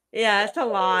 yeah, it's a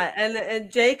lot. And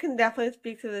Jay can definitely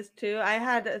speak to this too. I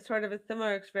had a sort of a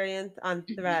similar experience on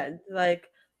Threads. Like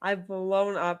I've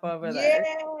blown up over this.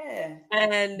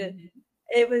 And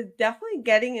it was definitely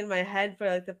getting in my head for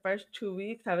like the first 2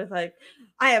 weeks. I was like,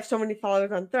 I have so many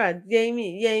followers on Threads. Yay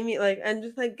me. Like, and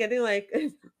just like getting like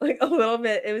like a little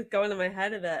bit, it was going in my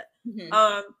head a bit.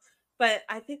 But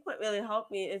I think what really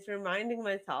helped me is reminding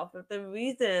myself that the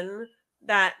reason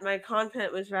that my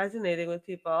content was resonating with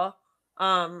people,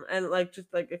 and like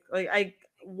just like I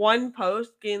one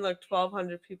post gained like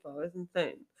 1,200 people. It was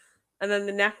insane. And then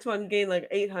the next one gained like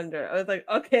 800. I was like,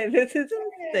 okay, this is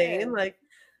insane. Like,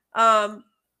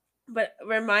 but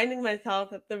reminding myself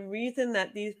that the reason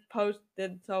that these posts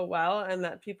did so well and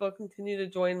that people continue to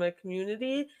join my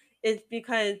community is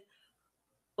because,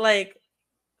 like,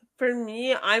 for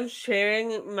me, I'm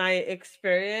sharing my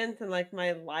experience and like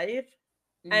my life.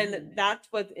 And that's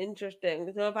what's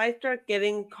interesting. So if I start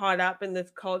getting caught up in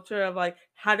this culture of like,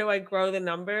 how do I grow the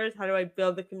numbers? How do I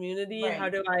build the community? How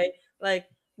do I like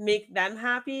make them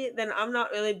happy? Then I'm not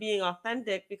really being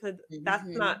authentic because that's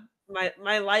not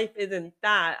my life isn't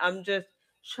that. I'm just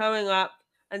showing up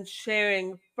and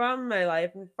sharing from my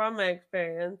life and from my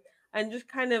experience and just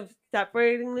kind of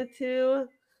separating the two,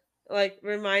 like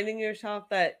reminding yourself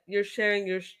that you're sharing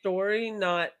your story,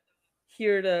 not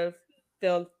here to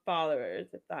build followers,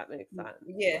 if that makes sense.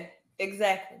 Yeah,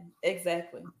 exactly.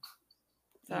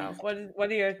 So what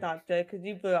are your thoughts, Jay? Because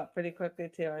you blew up pretty quickly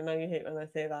too. I know you hate when I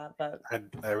say that, but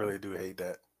I really do hate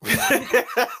that.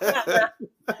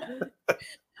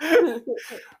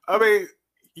 I mean,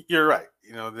 you're right.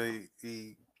 I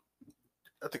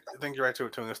think you're right to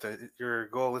an extent. Your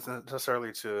goal isn't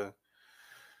necessarily to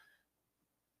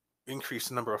increase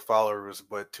the number of followers,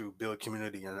 but to build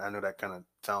community. And I know that kind of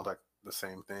sounds like the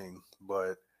same thing,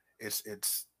 but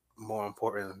it's more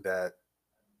important that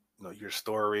your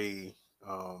story,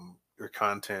 your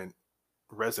content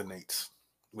resonates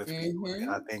with people.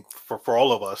 And I think for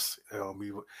all of us,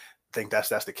 we think that's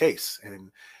the case.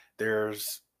 And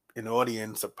there's an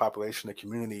audience, a population, a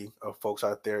community of folks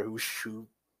out there who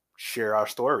share our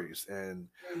stories and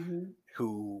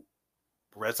who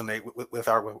resonate with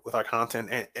our content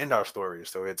and our stories.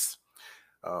 So it's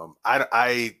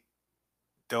I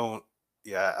don't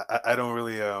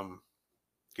really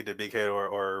get the big head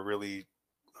or really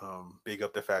big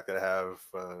up the fact that I have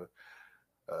a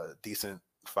decent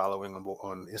following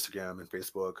on Instagram and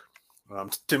Facebook.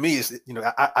 To me, it's,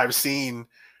 I've seen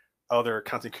other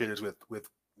content creators with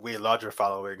way larger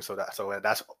following, so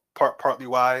that's partly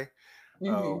why.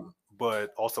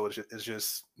 But also it's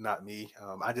just not me.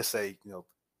 I just say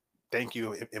thank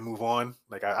you and move on.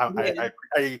 Like I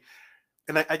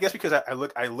guess because I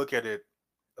look at it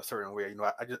a certain way.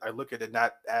 I look at it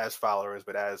not as followers,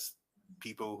 but as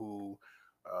people who,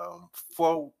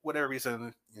 for whatever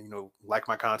reason, like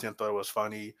my content, thought it was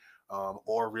funny,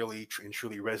 or really and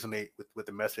truly resonate with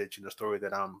the message and the story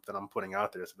that I'm putting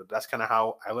out there. So that's kind of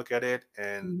how I look at it.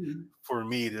 And for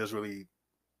me,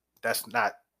 that's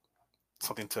not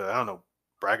something to, I don't know,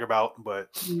 brag about, but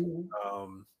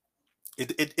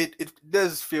it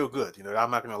does feel good. I'm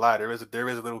not gonna lie. There is a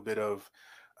little bit of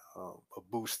a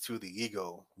boost to the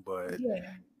ego, but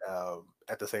Yeah.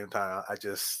 at the same time,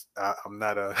 I'm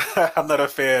not a I'm not a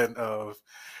fan of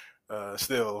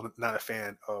still not a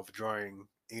fan of drawing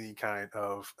any kind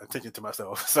of attention to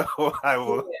myself. So I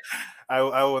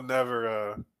will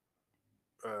never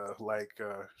like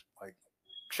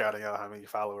shouting out how many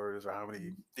followers or how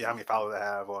many followers I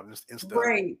have on Insta,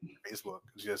 Right. Facebook.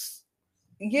 It's just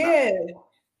not. Yeah.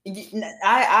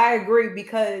 I agree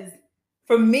because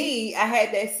for me, I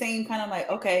had that same kind of like,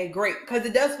 okay, great, because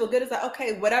it does feel good. It's like,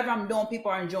 okay, whatever I'm doing,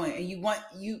 people are enjoying, and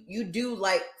you do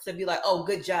like to be like, oh,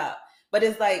 good job. But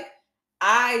it's like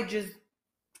I just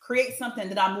create something,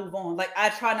 then I move on. Like I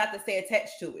try not to stay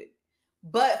attached to it.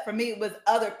 But for me, it was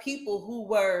other people who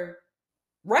were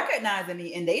recognizing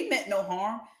me and they meant no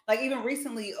harm. Like even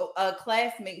recently, a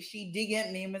classmate, she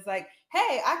DM'd me and was like,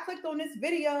 hey, I clicked on this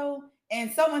video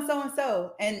and so and so and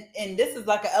so. And this is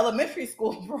like an elementary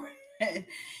school friend.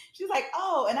 She's like,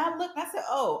 oh, and I looked and I said,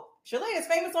 oh, Shaleah is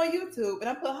famous on YouTube. And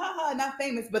I put, haha, not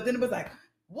famous. But then it was like,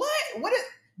 what? What is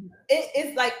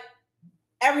it's like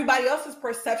everybody else's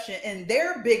perception and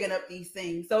they're bigging up these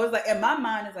things. So it's like in my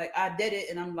mind, it's like I did it,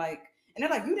 and I'm like, and they're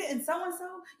like, you didn't so and so,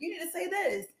 you need to say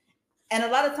this. And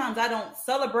a lot of times I don't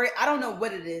celebrate. I don't know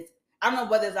what it is. I don't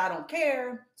know whether it's I don't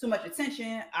care, too much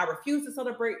attention. I refuse to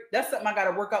celebrate. That's something I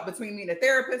got to work out between me and the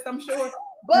therapist, I'm sure.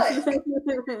 But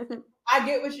I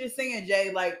get what you're saying,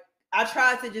 Jay. Like I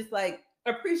try to just like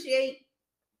appreciate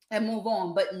and move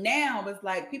on. But now it's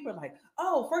like people are like,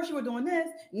 oh, first you were doing this,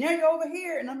 now you're over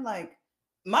here. And I'm like,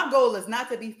 my goal is not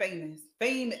to be famous.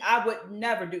 Fame, I would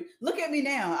never do. Look at me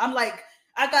now. I'm like,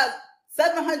 I got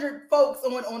 700 folks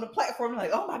on the platform. I'm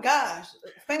like, oh my gosh,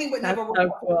 fame would never work.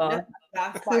 So cool.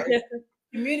 That's why I aspire.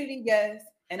 Community, yes.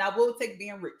 And I will take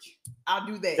being rich. I'll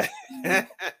do that.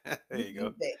 There you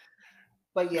go.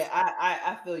 But yeah,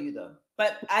 I feel you though.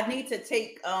 But I need to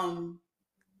take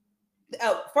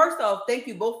first off, thank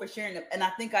you both for sharing it. And I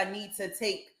think I need to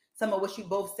take some of what you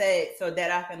both said so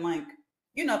that I can like,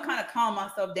 you know, kind of calm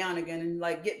myself down again and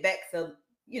like get back to,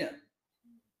 you know,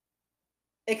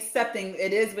 accepting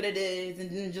it is what it is.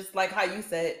 And then just like how you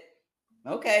said,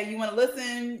 okay, you want to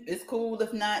listen, it's cool.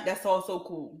 If not, that's also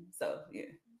cool. So yeah.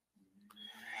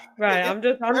 Right. I'm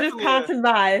just passing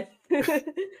by.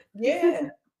 Yeah.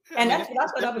 And that's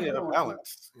what I was doing. doing. A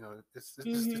balance. You know, it's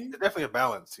definitely a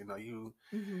balance. You know, you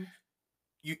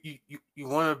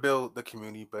want to build the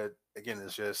community, but again,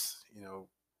 it's just, you know,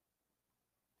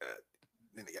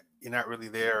 you're not really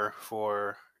there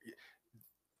for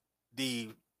the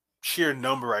sheer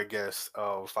number, I guess,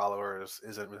 of followers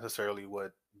isn't necessarily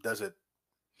what does it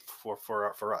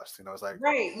for us. You know, it's like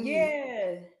right,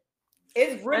 yeah.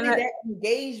 It's really that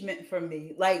engagement for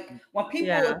me. Like when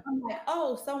people, I'm like,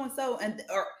 oh, so and so, and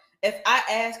or if I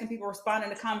ask and people respond in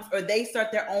the comments, or they start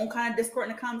their own kind of Discord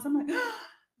in the comments, I'm like, oh,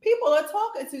 people are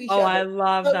talking to each other. Oh, I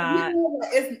love that. You know,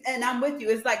 and I'm with you.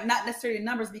 It's like not necessarily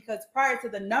numbers, because prior to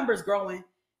the numbers growing,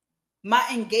 my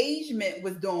engagement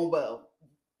was doing well.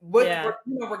 You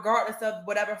know, regardless of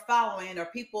whatever following or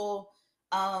people.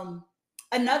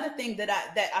 Another thing that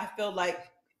I feel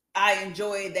like I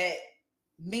enjoy that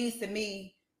means to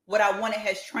me what I wanted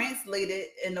has translated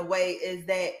in a way is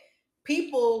that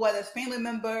people, whether it's family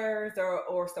members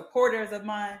or supporters of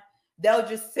mine, they'll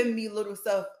just send me little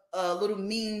stuff, little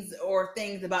memes or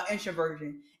things about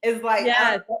introversion. It's like,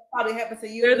 that probably happened to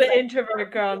you. You're the like,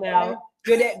 introvert girl now.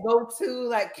 You're that go-to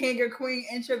like king or queen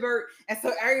introvert. And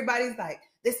so everybody's like,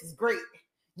 this is great.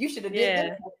 You should have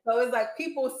did this. So it's like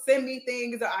people send me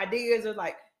things or ideas or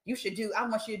like, I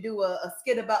want you to do a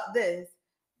skit about this.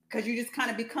 Because you just kind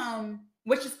of become,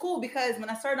 which is cool, because when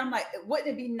I started, I'm like, wouldn't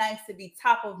it be nice to be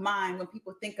top of mind when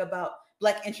people think about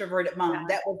Black introverted mom?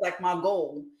 That was like my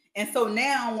goal. And so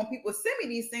now when people send me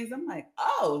these things, I'm like,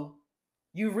 oh,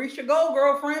 you reached your goal,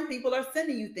 girlfriend. People are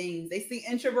sending you things. They see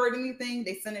introvert anything,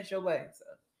 they send it your way. So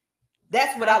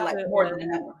that's what I like more than the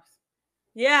numbers.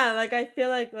 Yeah, like I feel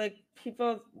like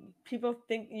people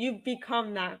think you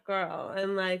become that girl,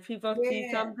 and like people see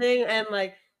something and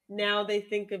like now they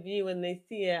think of you when they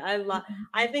see it.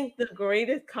 I think the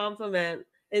greatest compliment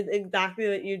is exactly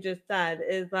what you just said,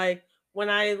 is like when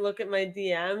I look at my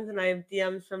DMs and I have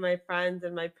DMs from my friends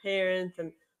and my parents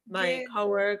and my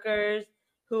coworkers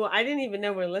who I didn't even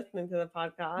know were listening to the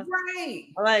podcast. Right.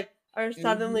 Like are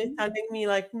suddenly sending me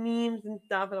like memes and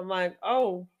stuff, and I'm like,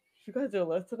 oh, you guys are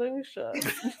listening, shit.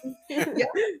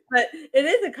 But it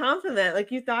is a compliment.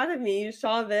 Like you thought of me, you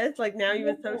saw this, like now you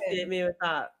associate me with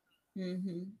that.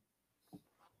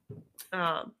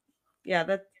 Yeah,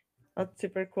 that's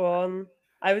super cool. And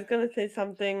I was gonna say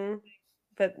something,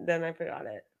 but then I forgot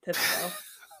it. Typical.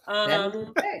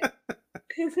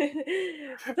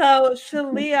 So,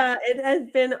 Shaleah, it has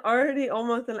been already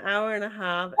almost an hour and a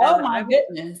half. Oh And my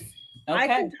goodness. I Okay.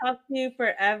 can talk to you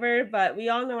forever, but we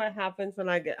all know what happens when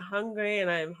I get hungry,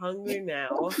 and I am hungry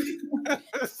now.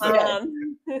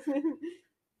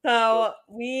 So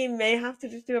we may have to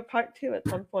just do a part 2 at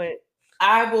some point.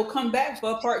 I will come back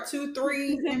for part 2,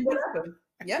 3, and whatever.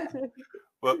 Yeah.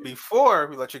 But before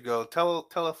we let you go, tell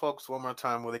the folks one more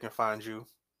time where they can find you.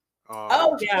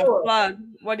 Yeah, sure. plug.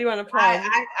 What do you want to plug?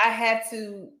 I had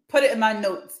to put it in my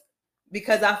notes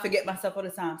because I forget myself all the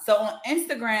time. So on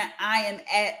Instagram, I am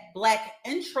at Black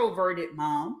Introverted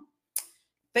Mom.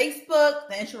 Facebook,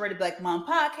 the Introverted Black Mom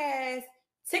Podcast.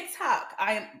 TikTok,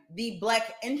 I am the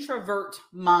Black Introvert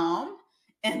Mom.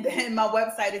 And then my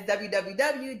website is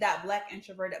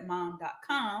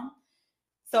www.blackintrovertedmom.com.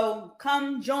 So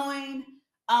come join.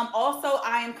 Also,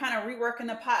 I am kind of reworking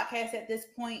the podcast at this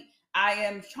point. I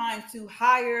am trying to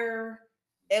hire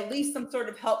at least some sort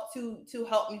of help to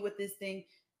help me with this thing.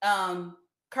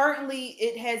 Currently,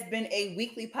 it has been a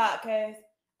weekly podcast.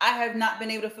 I have not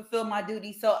been able to fulfill my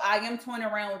duty, so I am toying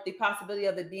around with the possibility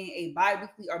of it being a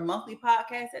bi-weekly or monthly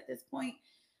podcast at this point,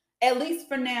 at least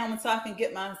for now, until I can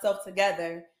get myself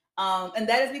together. And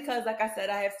that is because, like I said,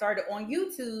 I have started on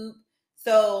YouTube.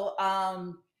 So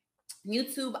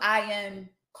YouTube, I am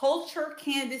Culture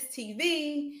Canvas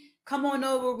TV. Come on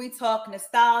over. We talk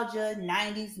nostalgia,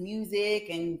 90s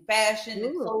music and fashion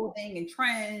and clothing and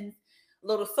trends, a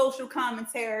little social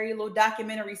commentary, a little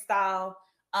documentary style.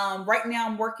 Right now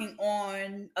I'm working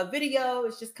on a video.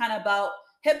 It's just kind of about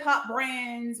hip hop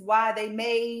brands, why they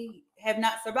may have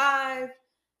not survived.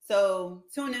 So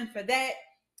tune in for that.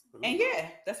 And yeah,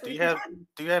 that's what do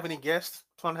you have any guests?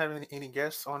 Plan to have any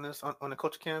guests on this on the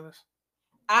Culture Canvas?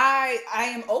 I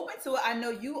am open to it. I know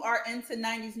you are into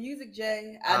 90s music,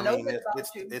 Jay. I know mean,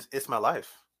 it's my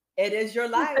life. It is your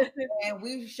life, and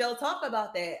we shall talk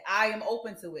about that. I am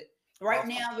open to it. Right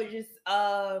now, we're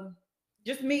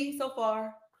just me so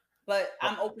far, but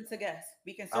I'm open to guests.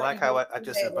 We can. I like how I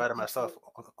just invited myself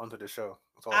onto the show.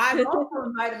 I also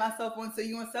invited myself onto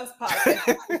you and Steph's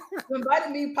podcast. You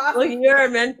invited me, possibly. Well, you're a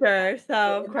mentor,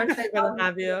 so of course we're gonna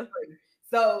have you.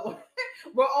 So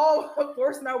we're all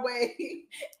forcing our way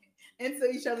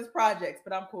into each other's projects,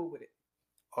 but I'm cool with it.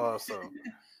 Awesome.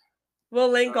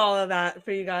 We'll link all of that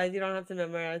for you guys. You don't have to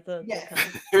memorize it. Yes.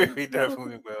 We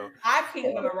definitely will. I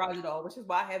can't memorize it all, which is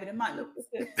why I have it in my notes.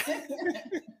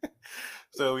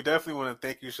 So we definitely want to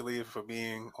thank you, Shaleah, for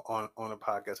being on a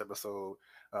podcast episode.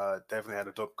 Definitely had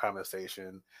a dope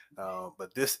conversation.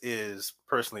 But this is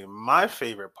personally my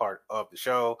favorite part of the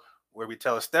show, where we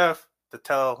tell Steph to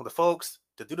tell the folks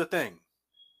to do the thing.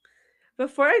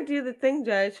 Before I do the thing,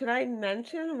 Jay, should I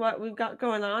mention what we've got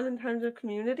going on in terms of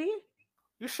community?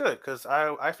 You should, because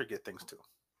I forget things too.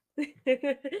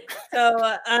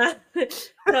 So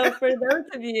for those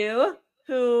of you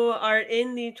who are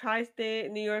in the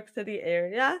tri-state New York City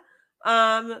area,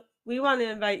 we want to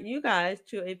invite you guys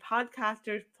to a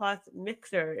Podcasters Plus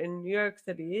mixer in New York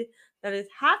City that is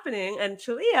happening. And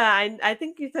Shaleah, I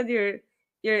think you said you're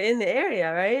in the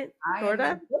area, right? Sort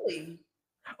of. Really?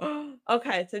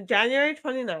 Okay, so January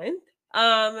 29th,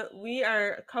 we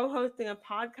are co-hosting a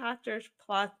Podcasters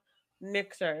Plus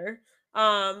mixer.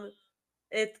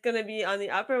 It's going to be on the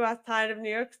Upper West Side of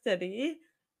New York City,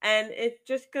 and it's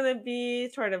just going to be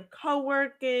sort of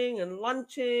co-working and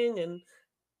lunching and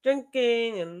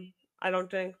drinking, and I don't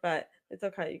drink, but it's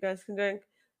okay. You guys can drink.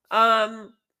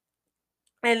 And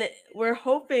we're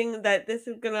hoping that this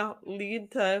is going to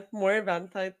lead to more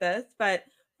events like this, but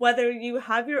whether you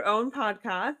have your own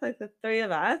podcast, like the three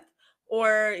of us,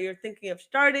 or you're thinking of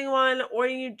starting one, or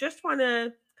you just want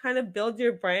to kind of build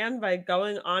your brand by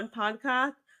going on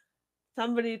podcasts,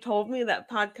 somebody told me that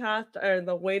podcasts are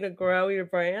the way to grow your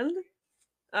brand.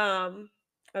 I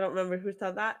don't remember who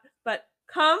said that, but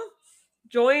come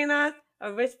join us.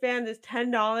 A wristband is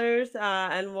 $10,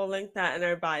 and we'll link that in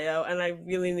our bio. And I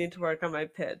really need to work on my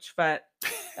pitch, but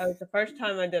that was the first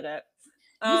time I did it.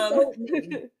 Yeah.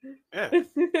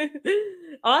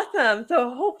 Awesome.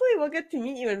 So hopefully we'll get to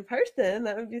meet you in person.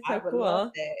 That would be so cool.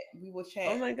 Love that. We will chat.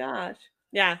 Oh my gosh.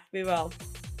 Yeah, we will.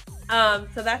 So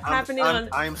that's happening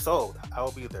I'm sold. I will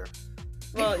be there.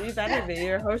 Well, you better be.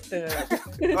 You're hosting it.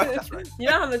 That's right. You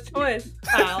don't have a choice,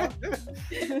 pal.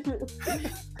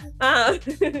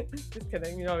 Just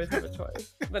kidding. You always have a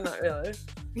choice, but not really.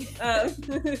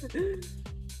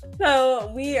 So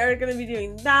we are going to be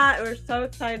doing that. We're so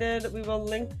excited. We will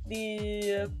link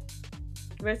the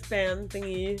wristband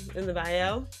thingy in the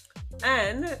bio.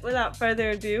 And without further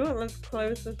ado, let's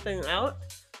close this thing out.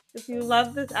 If you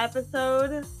love this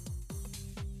episode...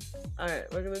 All right,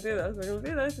 we're going to do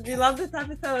this. If you love this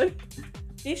episode,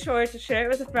 Be sure to share it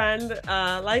with a friend,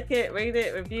 like it, rate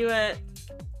it, review it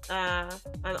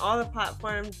on all the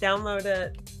platforms, download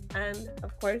it, and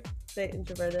of course, stay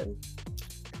introverted.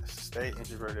 Stay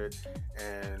introverted.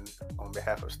 And on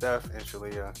behalf of Steph and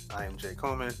Shaleah, I am Jay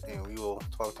Coleman, and we will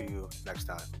talk to you next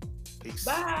time. Peace.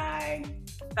 Bye.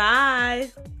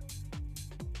 Bye.